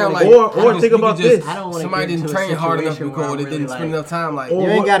 making I it don't sound wanna like. Or think about this. I don't wanna Somebody get didn't into a train hard enough situation where because I'm they really didn't spend like- enough time. Like Or- You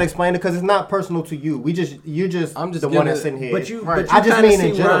ain't gotta explain it because it's not personal to you. You just I'm just the one giving that's it- sitting here. But you, Right. but you I just kinda mean see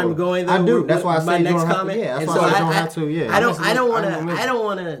in where general. I'm going. I though, do. with That's why I my say you next don't have to- comment. yeah, that's And why so I said you don't have to, yeah. I don't I'm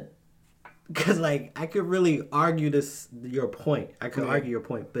want to, because like I could really argue your point. I could argue your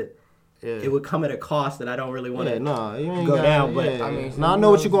point, but it would come at a cost that I don't really want to you ain't go gotta, down. But yeah. I mean, I know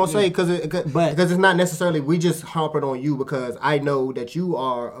what you're gonna say because But- it's not necessarily we just harping on you because I know that you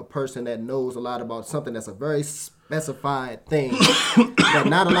are a person that knows a lot about something that's a very specified thing that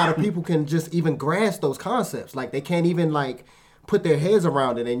not a lot of people can just even grasp those concepts. Like they can't even like put their heads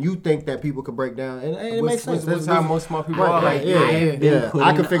around it, and you think that people could break down, and it makes sense. That's how most smart people are. Right, Like, yeah, I've been yeah. putting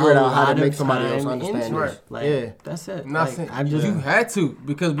I can figure it a out how lot to make of somebody else time understand into this. it. Like, Yeah. that's it. Not Like, saying I'm just, you had to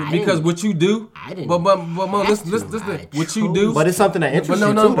because didn't- what you do. I didn't But Mo, have listen, to. I what you do. But it's something that interests But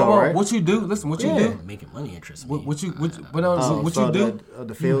you no, too, but though, right? what you do. Listen, what you Yeah. do. making money interests me. What you so do. the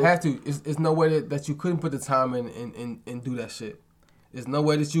You field? have to. It's no way that you couldn't put the time in and do that shit. There's no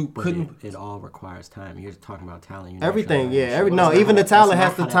way that you But couldn't. it all requires time. You're talking about talent. You're not Everything, trying to yeah. show No, it's even not- the talent it's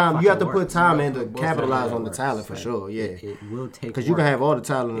has not the how that time. You have to fucking put works. time in It's to not capitalize how on the it talent works. for Like, sure. Yeah, It will take because you can work. have all the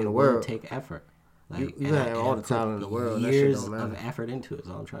talent in It the will world. take effort. You Like, can and have I all the put talent in the world. That shit Years don't of matter. effort into it. Is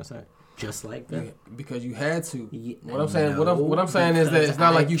all I'm trying to say. Just like that. Because you had to. Yeah, What I'm saying. no, What I'm saying is that because it's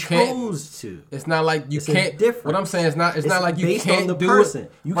not like I you can't. chose to. It's not like you It's a can't. difference. What I'm saying is not. It's not like you based can't on the do person.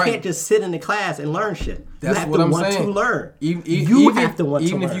 it. You Right. can't just sit in the class and learn shit. That's you have what to I'm want saying. to learn. You you have to want to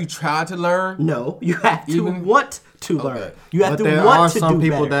even learn. if you try to learn. No, you have to Even- want to learn. Okay. You have But to there want are to some do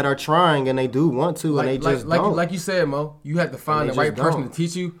people better. that are trying and they do want to, and they just don't. Like you said, Mo, you have to find And the they right just person don't. to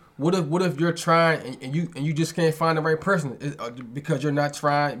teach you. What if you're trying and you just can't find the right person because you're not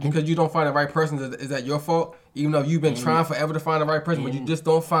trying because you don't find the right person? Is that your fault? Even though you've been trying forever to find the right person, but you just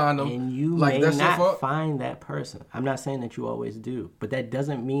don't find them. And you like may that's your not fault. find that person. I'm not saying that you always do, but that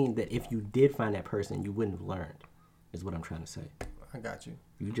doesn't mean that if you did find that person, you wouldn't have learned. Is what I'm trying to say. I got you.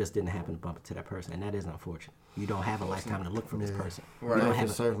 You just didn't happen to bump into that person, and that is unfortunate. You don't have a lifetime to look for this person. Right. You don't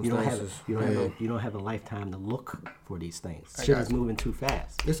Different circumstances. you don't have a lifetime to look for these things. I Shit got is you. moving too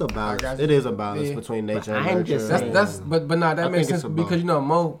fast. It's a I balance. got It you. is a balance Yeah. between nature But and I'm nurture. just saying- That's but nah, that I makes think it's sense a because balance. you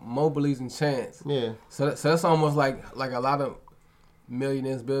know Mo believes in chance. Yeah. So that's almost like a lot of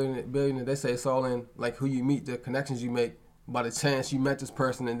millionaires, billionaires. They say it's all in like who you meet, the connections you make, by the chance you met this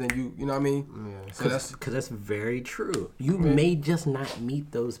person, and then you know what I mean. Yeah. So that's Because that's very true. You may just not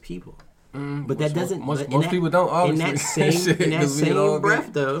meet those people. But that doesn't. Most but in that- people don't. Obviously, In that same, Shit, in that 'cause we get all same breath,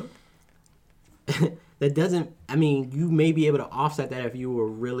 though, that doesn't. I mean, you may be able to offset that if you were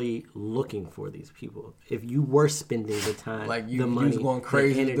really looking for these people. If you were spending the time, Like, you the was money, going the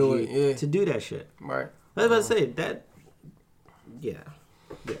crazy to do energy it, yeah. to do that shit. Right. I was about to say that. Yeah.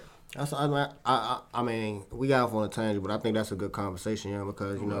 That's, I mean, we got off on a tangent, but I think that's a good conversation,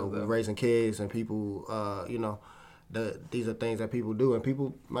 because you know, we're raising kids and people, you know, these are things that people do, and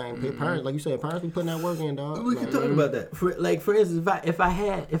people, man, parents, like you said, parents be putting that work in, dog. We can talk about that. For instance, if I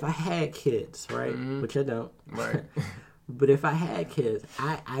had kids, right, which I don't, Right. but if I had kids,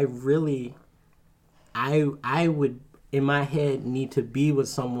 I really, I would in my head need to be with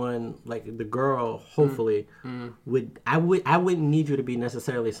someone like the girl. Hopefully, I wouldn't need you to be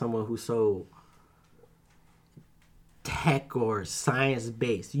necessarily someone who's so tech or science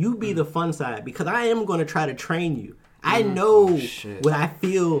based. You be the fun side, because I am going to try to train you. I know what I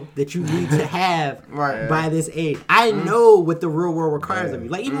feel that you need to have Right. by this age. I know what the real world requires of you.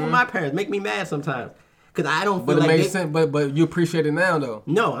 Like, even with my parents, make me mad sometimes. Because I don't feel But it like makes sense. But you appreciate it now, though.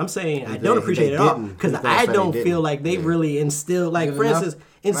 No, I'm saying I They- don't appreciate they it at all. didn't. Because He's gonna I say don't they feel didn't. like they really instill, like, Good for enough? instance,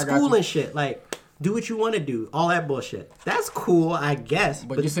 in I got school you. and shit, like, do what you want to do, all that bullshit. That's cool, I guess.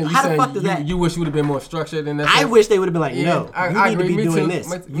 But you saying how the fuck does that? you wish you would have been more structured in that. I sense? wish they would have been like, Yeah, no, I you need agree. to be Me doing too.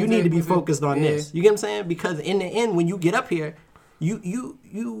 this. Me You need to be too. focused on Yeah. this. You get what I'm saying? Because in the end, when you get up here, you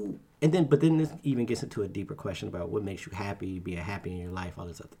but then this even gets into a deeper question about what makes you happy, being happy in your life, all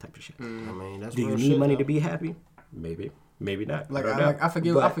this other type of shit. I mean, that's Do you real need shit, money though. to be happy? Maybe not. Like I don't know. I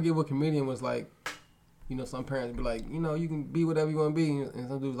forget But- I forget what comedian was like. You know, some parents be like, you know, you can be whatever you want to be, and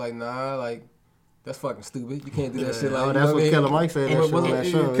some dudes like, nah, like that's fucking stupid. You can't do that shit. Like, Oh, you that's know what I mean? Killer Mike said. That shit on that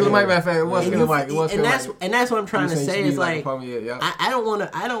show. Killer Mike, matter of fact, it was And Killer you- Mike. It was and Killer that's Mike. and that's what I'm trying to You saying say she is be like a like problem, yeah. I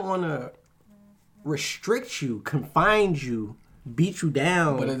don't want to restrict you, confine you, beat you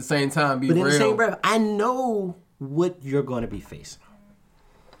down. But at the same time, be But in real. the same breath, I know what you're going to be facing.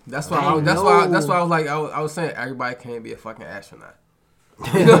 That's why. I That's why. know. That's why I was like, I was saying everybody can't be a fucking astronaut.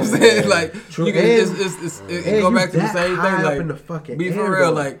 You know what I'm saying? Like, True. you can, And- it and go you back to the that same high thing. up Like, in the fucking be for air,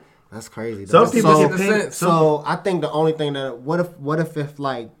 real. though. Like, That's crazy. Some though. people so, get paid. So I think the only thing that what if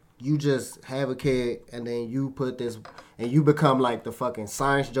like you just have a kid and then you put this and you become like the fucking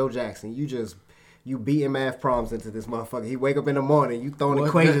Science Joe Jackson. You beating math problems into this motherfucker. He wake up in the morning, you throwing Well,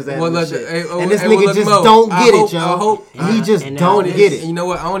 equations at him well, and look, shit. hey, oh, And this hey, well, nigga look, just Mo, don't I get hope- it, yo. I hope- He just and don't now get and it. you know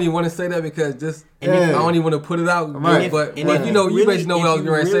what? I don't even want to say that because just Yeah. I don't even want to put it out. Right. But And if you know, you really- basically know what I was if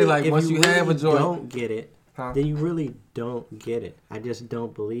you going to say. really- Like, if once you have a really joint, don't get it, Huh? then you really don't get it. I just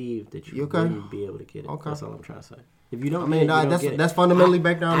don't believe that you You okay? really be able to get it. Okay. That's all I'm trying to say. If you don't, I mean, get it, you don't that's get it. that's fundamentally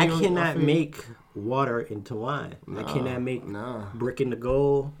back down. I to your- cannot feel you. make water into wine. I cannot make brick into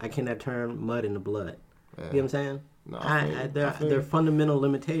gold. I cannot turn mud into blood. You know what I'm saying? No, I feel you. There I feel are you. fundamental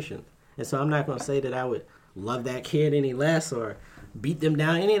limitations. And so I'm not going to say that I would love that kid any less or beat them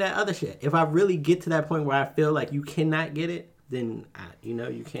down, any of that other shit. If I really get to that point where I feel like you cannot get it, then,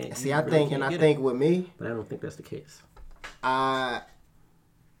 you can't. See, you I really think, can't and I get think it. with me, But I don't think that's the case.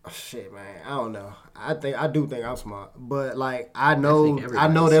 shit, man, I don't know. I do think I'm smart, but like I think know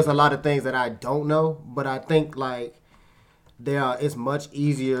everybody's there's a lot of things that I don't know, but I think like it's much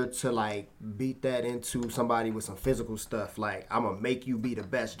easier to like beat that into somebody with some physical stuff. Like I'm gonna make you be the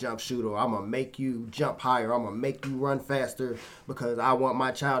best jump shooter. Or I'm gonna make you jump higher. I'm gonna make you run faster because I want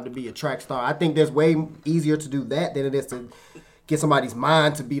my child to be a track star. I think there's way easier to do that than it is to get somebody's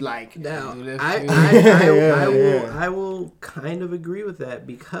mind to be like. Now, Yeah, that's I, true. I will kind of agree with that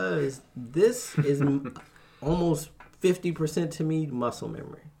because this is almost 50% to me muscle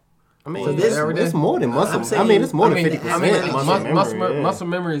memory. I mean, So this- it's more than muscle. I'm saying- I mean, it's more I than mean, 50%. I mean, muscle memory, yeah. muscle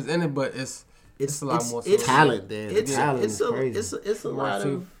memory is in it, but it's a lot more. it's talent there. The It's talent it's is a crazy. it's a lot too.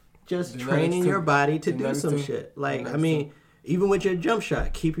 of just Genetics training too. your body to do Genetics some too. shit. Like I Genetics mean, even with your jump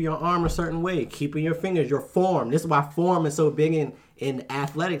shot, keeping your arm a certain way, keeping your fingers, your form. This is why form is so big in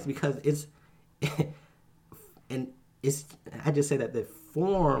athletics because it's and it's. I just say that the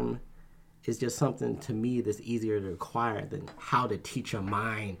form is just something to me that's easier to acquire than how to teach your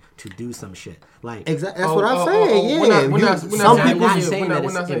mind to do some shit. Like Exactly. That's what I'm saying. we're Yeah. not- we're not- You- we're not some saying- I'm people. not yeah, saying we're that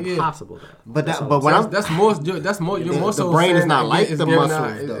not it's saying- yeah. impossible. Though. But That's that. all But I'm when saying. I'm. That's more. You're more The so brain is saying not like it's the giving muscles,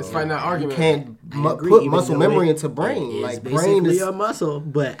 out- though. It's fighting that You argument. can't I agree, put even muscle though memory it- into brain. It's Like brain basically is. a muscle,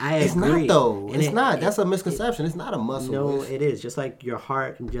 but I It's agree. not though. And It's not. That's a misconception. It's not a muscle. No, It's- it is just like your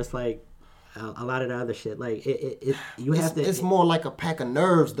heart, and just like a lot of the other shit. Like you have to. It's more like a pack of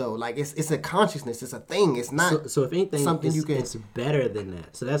nerves, though. Like it's a consciousness. It's a thing. It's not. So if anything, something it's, you can. it's better than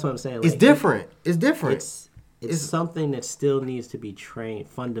that. So that's what I'm saying. It's like, different. It's different. It's something that still needs to be trained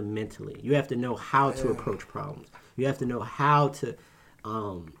fundamentally. You have to know how to approach problems. You have to know how to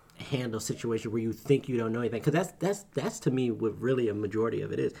handle situations where you think you don't know anything. Because that's to me what really a majority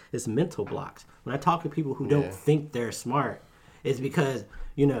of it is. It's mental blocks. When I talk to people who don't think they're smart, it's because,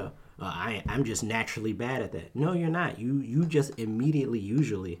 you know, I'm just naturally bad at that. No, you're not. You just immediately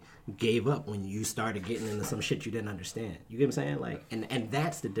usually gave up when you started getting into some shit you didn't understand. You get what I'm saying? Like, and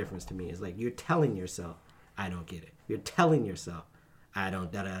that's the difference to me. Is like you're telling yourself, I don't get it. You're telling yourself, I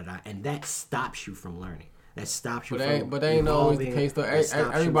don't da-da-da-da. And that stops you from learning. That stops you from But that ain't always the case, though.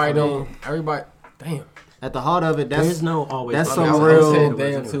 Everybody don't... Everybody... Damn. At the heart of it, there's no always... That's I some real... saying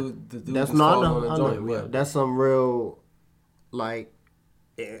damn to the dude that's not not... I know. That's some real, like,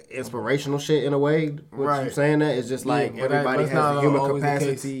 inspirational shit in a way. What you saying that? It's just like everybody has the human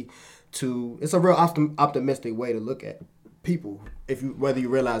capacity to... It's a real optimistic way to look at people, if you whether you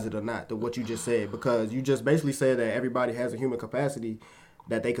realize it or not, to what you just said. Because you just basically said that everybody has a human capacity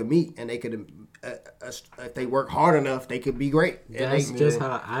that they could meet, and they could, if they work hard enough, they could be great. That's just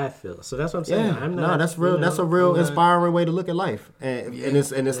how I feel. So that's what I'm saying. Yeah, I'm not, that's real. That's a real inspiring way to look at life, and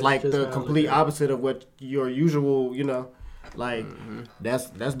it's like the complete opposite of what your usual, you know, like that's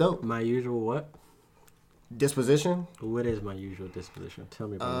dope. My usual what? Disposition. What is my usual disposition? Tell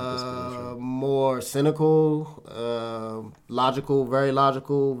me about my disposition. More cynical, logical, very, you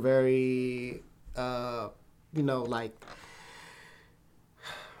know, like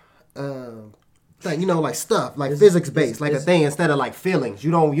you know, like stuff, like physics based, like a thing instead of like feelings. You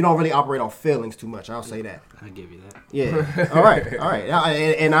don't really operate on feelings too much. I'll say that. I give you that. Yeah. All right.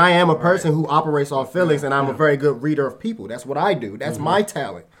 And I am a person who operates on feelings, and I'm a very good reader of people. That's what I do. That's my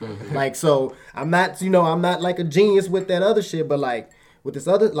talent. Like, so I'm not, you know, I'm not like a genius with that other shit, but like with this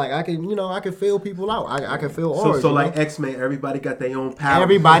other, like I can feel people out. I can feel auras. So like X-Men, everybody got their own powers.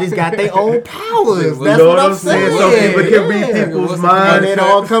 Everybody's got their own powers. That's you know what I'm saying. Some people can read people's minds. And it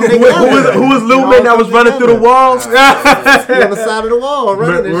all come together. Who was Lumen that was running through the walls? On the side of the wall,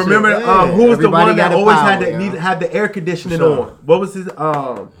 running. Remember, who was the one that always had the air conditioning on? What was his?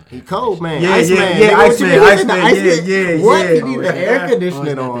 He cold, man. Yeah, Iceman. Yeah. What? He need the air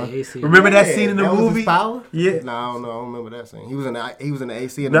conditioning on. Remember that scene in the that movie? Was his power? Yeah. No, I don't know. I don't remember that scene. He was in the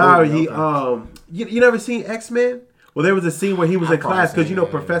AC in the movie. No, you never seen X-Men? Well, there was a scene where he was in class because, you know,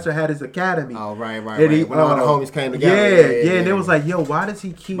 Professor had his academy. Oh, right. And he, when all the homies came together. Yeah. And it was like, yo, why does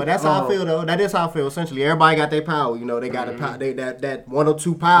he keep... But that's how I feel, though. That is how I feel, essentially. Everybody got their power. You know, they got that one or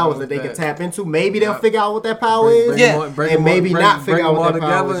two powers that they can tap into. Maybe they'll figure out what that power is. And maybe not figure out what that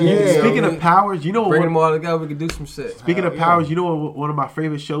power is. Yeah. Speaking of powers, you know... Bring them all together, we can do some shit. Speaking of powers, you know one of my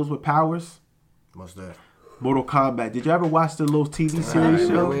favorite shows with powers? What's that? Mortal Kombat. Did you ever watch the little TV series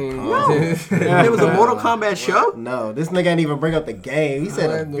show? No. There was a Mortal Kombat show? No, this nigga ain't even bring up the game. He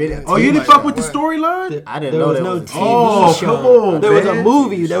said a video. Oh, you didn't fuck with the storyline? I didn't know there was no a TV show. Come on, there was a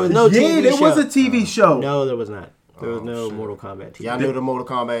movie. There was no TV show. Yeah, there was a TV show. No, there was not. There was no Mortal Kombat TV. Yeah, I knew the Mortal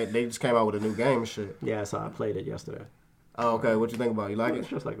Kombat. They just came out with a new game and shit. Yeah, so I played it yesterday. Oh, okay. What you think about it? You like it? It's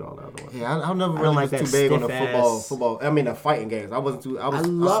just like all the other ones. Yeah, I never really like was that too big on the stiff-ass- football. I mean, the fighting games. I wasn't too. I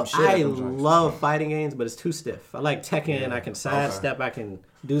love fighting games, but it's too stiff. I like Tekken. I can sidestep. I can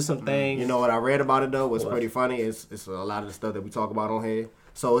do some things. You know what I read about it though was pretty funny. It's a lot of the stuff that we talk about on here.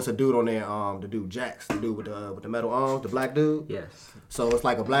 So it's a dude on there, the dude Jax, the dude with the metal arms, the black dude. Yes. So it's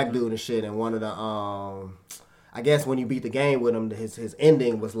like a black dude and shit, and one of the I guess when you beat the game with him, his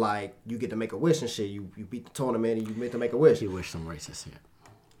ending was like you get to make a wish and shit. You beat the tournament and you get to make a wish. He wished some racist shit.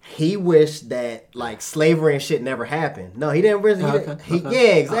 He wished that like slavery and shit never happened. No, he didn't really.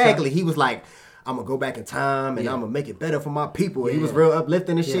 Yeah, exactly. He was like, I'm gonna go back in time and I'm gonna make it better for my people. And he was real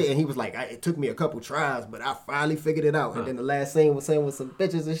uplifting and shit. And he was like, it took me a couple tries, but I finally figured it out. And then the last scene was saying with some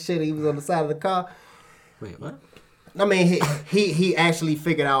bitches and shit. He was on the side of the car. Wait, what? I mean, he actually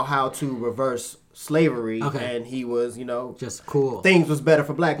figured out how to reverse slavery, and he was, you know, just cool. Things was better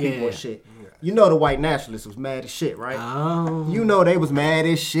for black people and shit. You know the white nationalists was mad as shit, right? Oh. You know they was mad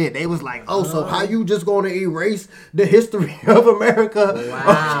as shit. They was like, so how you just gonna erase the history of America?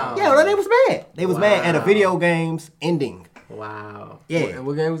 Wow. Yeah, they was mad. They was mad at a video game's ending. Wow. Yeah. And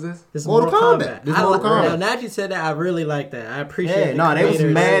what game was this? This is Mortal Kombat. This Mortal Kombat. Now that you said that, I really like that. I appreciate it. Yeah, they was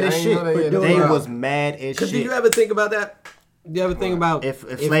mad as shit. They was mad as shit. Because did you ever think about that? Did you ever think about if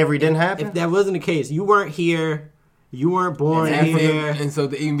slavery didn't happen? If that wasn't the case, you weren't here. You weren't born here. And so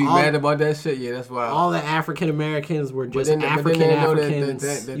to even be mad about that shit, yeah, that's why. All the African Americans were just Africans.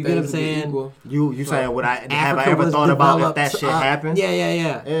 You get what I'm saying? You saying what have I ever thought about if that shit happened?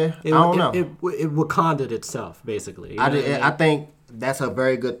 Yeah. I don't know. It Wakanda'd itself, basically. I think that's a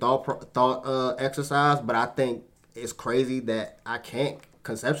very good thought exercise, but I think it's crazy that I can't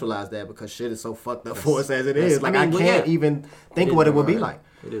conceptualize that because shit is so fucked up for us as it is. Like I can't even think what it would be like.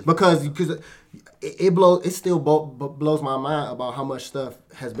 Because It still blows my mind about how much stuff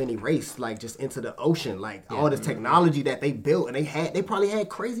has been erased, like just into the ocean, like all this technology that they built, and they probably had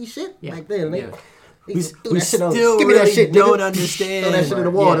crazy shit back then. We still give me that really shit, don't nigga. understand. Throw that shit in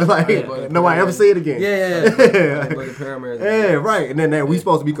the water, nobody ever see it again. Like the pyramids. Yeah, right. And then we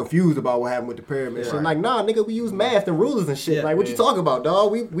supposed to be confused about what happened with the pyramid shit. Like, nah, nigga, we use math and rulers and shit. Like, what you talking about,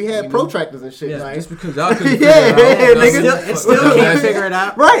 dog? We had protractors and shit. Like, Just because y'all couldn't figure it out. nigga. Still can't figure it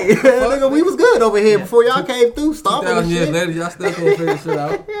out. Right. Nigga, we was good over here before y'all came through stomping 2,000 and years shit. later, y'all still can't figure shit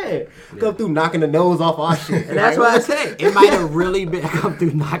out. Come through knocking the nose off our shit. And that's why I say it might have really been come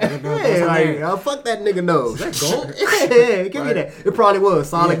through knocking the door. Yeah, like, fuck that nigga nose. Gold? Yeah, give me that. It probably was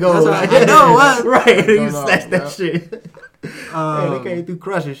solid gold. I know it was. Right, you No, snatched that no. shit. They came through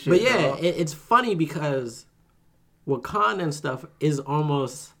crushing shit. But yeah, dog. it's funny because Wakanda and stuff is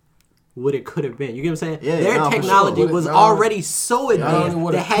almost what it could have been. You get what I'm saying? Yeah, Their nah, for technology sure. was Nah, already so Not only advanced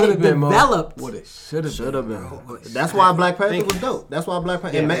what that it had could it have been, developed. what it should have been. That's why Black Panther was dope. That's why Black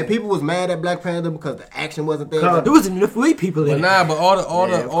Panther. And people was mad at Black Panther because the action wasn't there. There wasn't enough white people in But it. nah, but all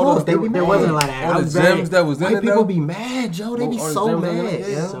course, the they be There mad. wasn't a lot of all I the was very- gems that was in White it people though. be mad, Joe. They be All the so gems that was in mad. it,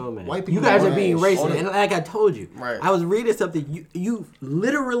 Yeah. So mad. White You people guys are mad. being All racist, the- and like I told you, Right. I was reading something. You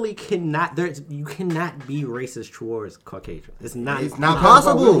literally cannot. You cannot be racist towards Caucasians. It's not. It's not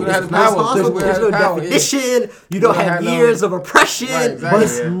possible. We had It's the not power. possible. There's no Power, yeah. definition. You don't don't have have no- years of oppression. Right, exactly.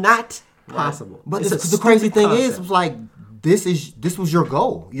 It's not possible. But It's a the crazy stupid thing is, concept. was like this was your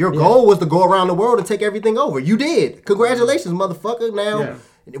goal. Your goal was to go around the world and take everything over. You did. Congratulations, motherfucker. Now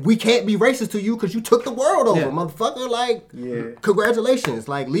we can't be racist to you because you took the world over, motherfucker. Like, congratulations.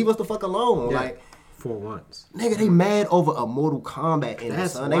 Like, leave us the fuck alone. Like, for once. nigga, they mad over a Mortal Kombat in it,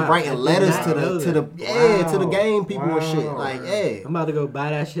 That's son. They wild. I writing did letters not to know the that. to the game people and shit. Like, yeah. I'm about to go buy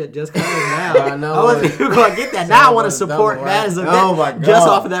that shit just cause now. I know I wasn't it. even gonna get that. Now I want to Double, support right? that as a Oh my God. just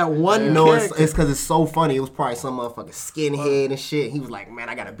off of that one You know, character. it's because it's so funny. It was probably some motherfucking skinhead and shit. He was like, man,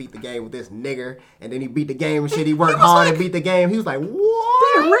 I gotta beat the game with this nigger. And then he beat the game and shit. He worked hard and beat the game. He was like, They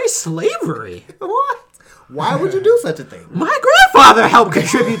what? erased slavery. What? Why would you do such a thing? My grandfather helped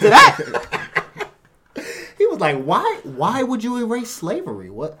contribute to that. He was like, why would you erase slavery?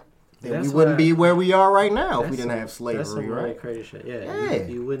 What? Then That's we wouldn't why- be where we are right now if we That's didn't some- have That's slavery, some really right? crazy shit. Yeah, Yeah.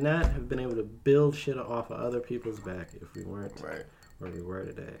 You would not have been able to build shit off of other people's back if we weren't Right. where we were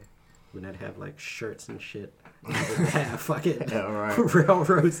today. We would not have like shirts and shit. We would have fucking Yeah, right.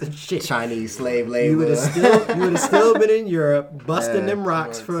 railroads and shit. Chinese slave You labor. would have still been in Europe busting them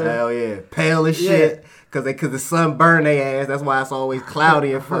rocks for Hell yeah, pale as shit. Cause the sun burned their ass. That's why it's always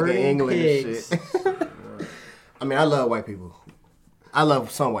cloudy in fucking Burning England pigs. and shit. I mean, I love white people. I love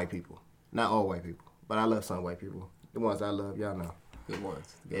some white people, not all white people, but I love some white people. The ones I love, y'all know. Good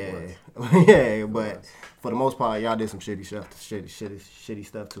ones. Good Yeah, ones. yeah. But for the most part, y'all did some shitty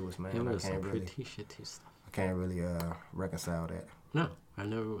stuff to us, man. It I was some can't really, pretty shitty stuff. I can't really reconcile that. No, I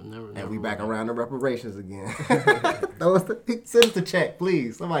never. And we back around to reparations again. Send us a check,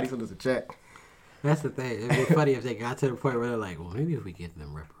 please. Somebody send us a check. That's the thing. It'd be funny if they got to the point where they're like, well, maybe if we give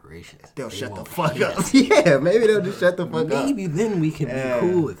them reparations, They'll they shut the won't fuck hate up. us. Yeah, maybe they'll just shut the fuck up. Maybe then we can Yeah.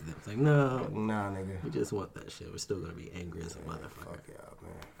 be cool with them. It's like, no, Nah, nigga. we just want that shit. We're still gonna be angry as a motherfucker. Fuck y'all,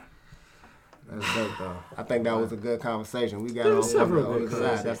 man. That's dope, though. I think that was a good conversation. We got There on was several the other good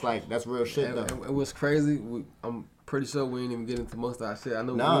side. conversations. That's real shit, And, though. and what's crazy, I'm pretty sure we didn't even get into most of our shit. I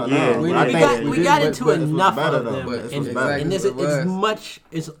know No, we, no, we, I didn't- think We did, got but into this was enough better, of though. them, But this and, was better. and this, It was. it's much.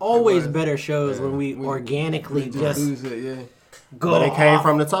 It's always was. better shows when we organically we just do shit, yeah. go. But it came off.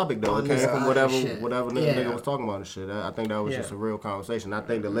 from the topic, though. on It came this from other whatever shit. the Yeah. nigga was talking about and shit. I think that was Yeah. just a real conversation. I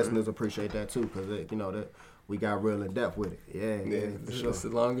think the listeners appreciate that, too, because, that we got real in depth with it. Yeah, for sure. It's the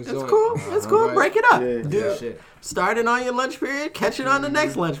longest It's joint. cool. It's cool. Right. Break it up. Yeah. Dude, Shit. start it on your lunch period. Catch it on the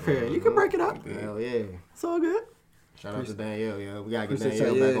next lunch period. You can break it up. Hell yeah. It's all good. Shout out to Danielle, yeah. We gotta get Appreciate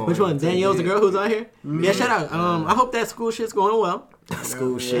Danielle y'all, back yeah. on. Which one? Danielle's the girl who's on here. Mm-hmm. Yeah, shout out. I hope that school shit's going well.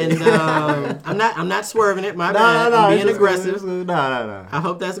 School shit. And I'm not swerving it. My bad. I'm being aggressive. Nah. I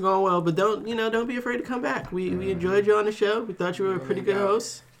hope that's going well, but don't be afraid to come back. We enjoyed you on the show. We thought you were a pretty good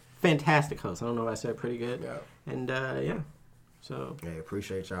host. Fantastic host. I don't know if I said pretty good. Yeah. And yeah. So Hey,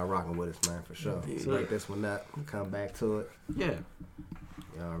 appreciate y'all rocking with us, man, for sure. Yeah. Break this one up. Come back to it. yeah.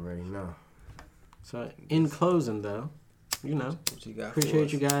 Y'all already know. So in closing though, What you got for appreciate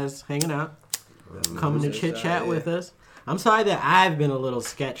us? you guys hanging out, coming to Appreciate chit chat y'all, with us. I'm sorry that I've been a little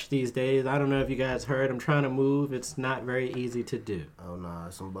sketch these days. I don't know if you guys heard. I'm trying to move. It's not very easy to do. Oh, nah,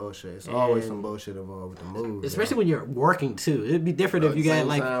 it's some bullshit. It's always And- some bullshit involved with the move. Especially when you're working too. It'd be different if you got same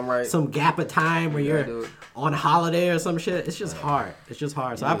like time, right. some gap of time where gotta you're do it. on holiday or some shit. It's just hard. It's just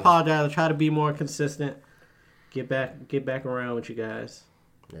hard. So I apologize. I try to be more consistent. Get back around with you guys.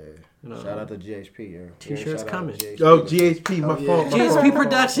 Yeah. You know, Shout out to GHP. Yeah. T-shirts Shout out coming. to GHP. Oh, GHP, my fault. my fault. GSP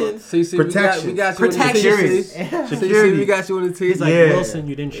Productions. CC, Protection. we got you Protection. in the T. CC, we got you in the T. He's like, Yeah. Wilson,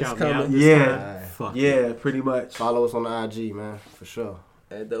 you didn't shout me coming. out this Yeah. time. Fuck you. Yeah, pretty much. Follow us on the IG, man, for sure.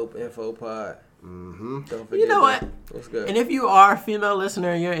 At Dope Info Pod. Mm-hmm. Don't forget You know what? that. What's good? And if you are a female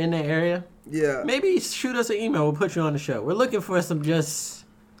listener and you're in the area, Yeah. maybe shoot us an email. We'll put you on the show. We're looking for some just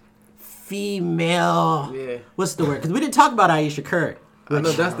female. Yeah. What's the word? Because we didn't talk about Aisha Curry. I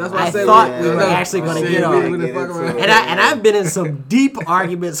know that's what I I said. thought we were actually gonna get on. And And I've been in some deep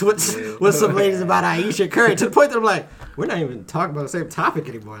arguments with some ladies about Aisha Curry to the point that I'm like, we're not even talking about the same topic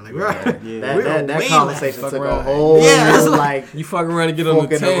anymore. Like that conversation took a whole Yeah, it's like You fuck around and get on fork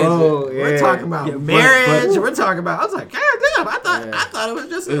the in the tangent. road. We're Yeah. talking about Yeah, but- marriage. We're talking about. I was like, God damn! I Yeah. thought it was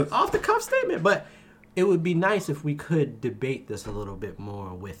just an off the cuff statement, but it would be nice if we could debate this a little bit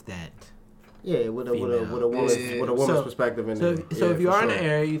more with that. Yeah, with a Female. woman's So- perspective in So, it. so Yeah, if you for are in sure. the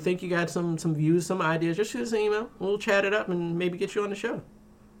area, you think you got some views, some ideas, just shoot us an email. We'll chat it up and maybe get you on the show.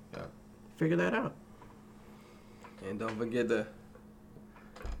 Yeah. Figure that out. And don't forget the.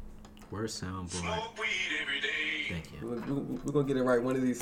 Where's Soundboy? Smoke weed every day. Thank you. We're gonna get it right one of these